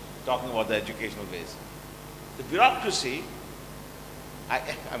English, talking about the educational base. The bureaucracy,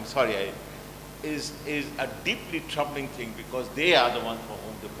 I'm sorry, is a deeply troubling thing, because they are the ones for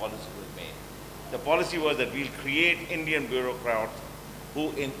whom the policy was made. The policy was that we'll create Indian bureaucrats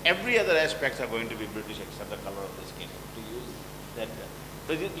who in every other aspect are going to be British except the color of the skin, to use that.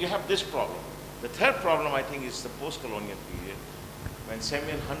 So you have this problem. The third problem, I think, is the post-colonial period, when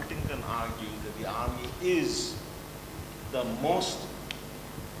Samuel Huntington argues that the army is the most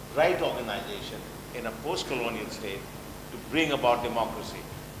right organization in a post-colonial state to bring about democracy,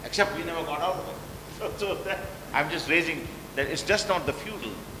 except we never got out of it. So that, I'm just raising that it's just not the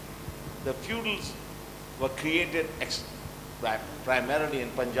feudal. The feudals were created primarily in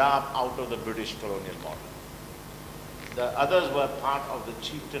Punjab out of the British colonial model. The others were part of the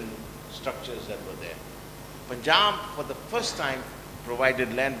chieftain structures that were there. Punjab, for the first time,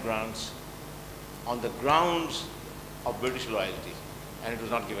 provided land grants on the grounds of British loyalty, and it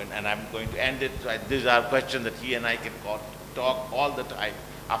was not given. And I'm going to end it. These are questions that he and I can talk all the time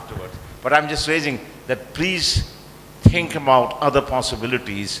afterwards. But I'm just raising that please think about other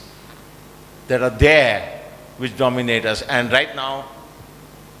possibilities that are there which dominate us. And right now,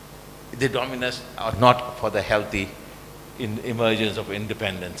 the dominance are not for the healthy emergence of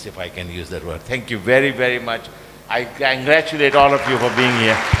independence, if I can use that word. Thank you very, very much. I congratulate all of you for being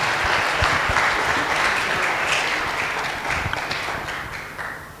here.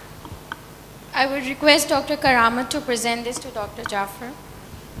 I would request Dr. Karamat to present this to Dr. Jaffar.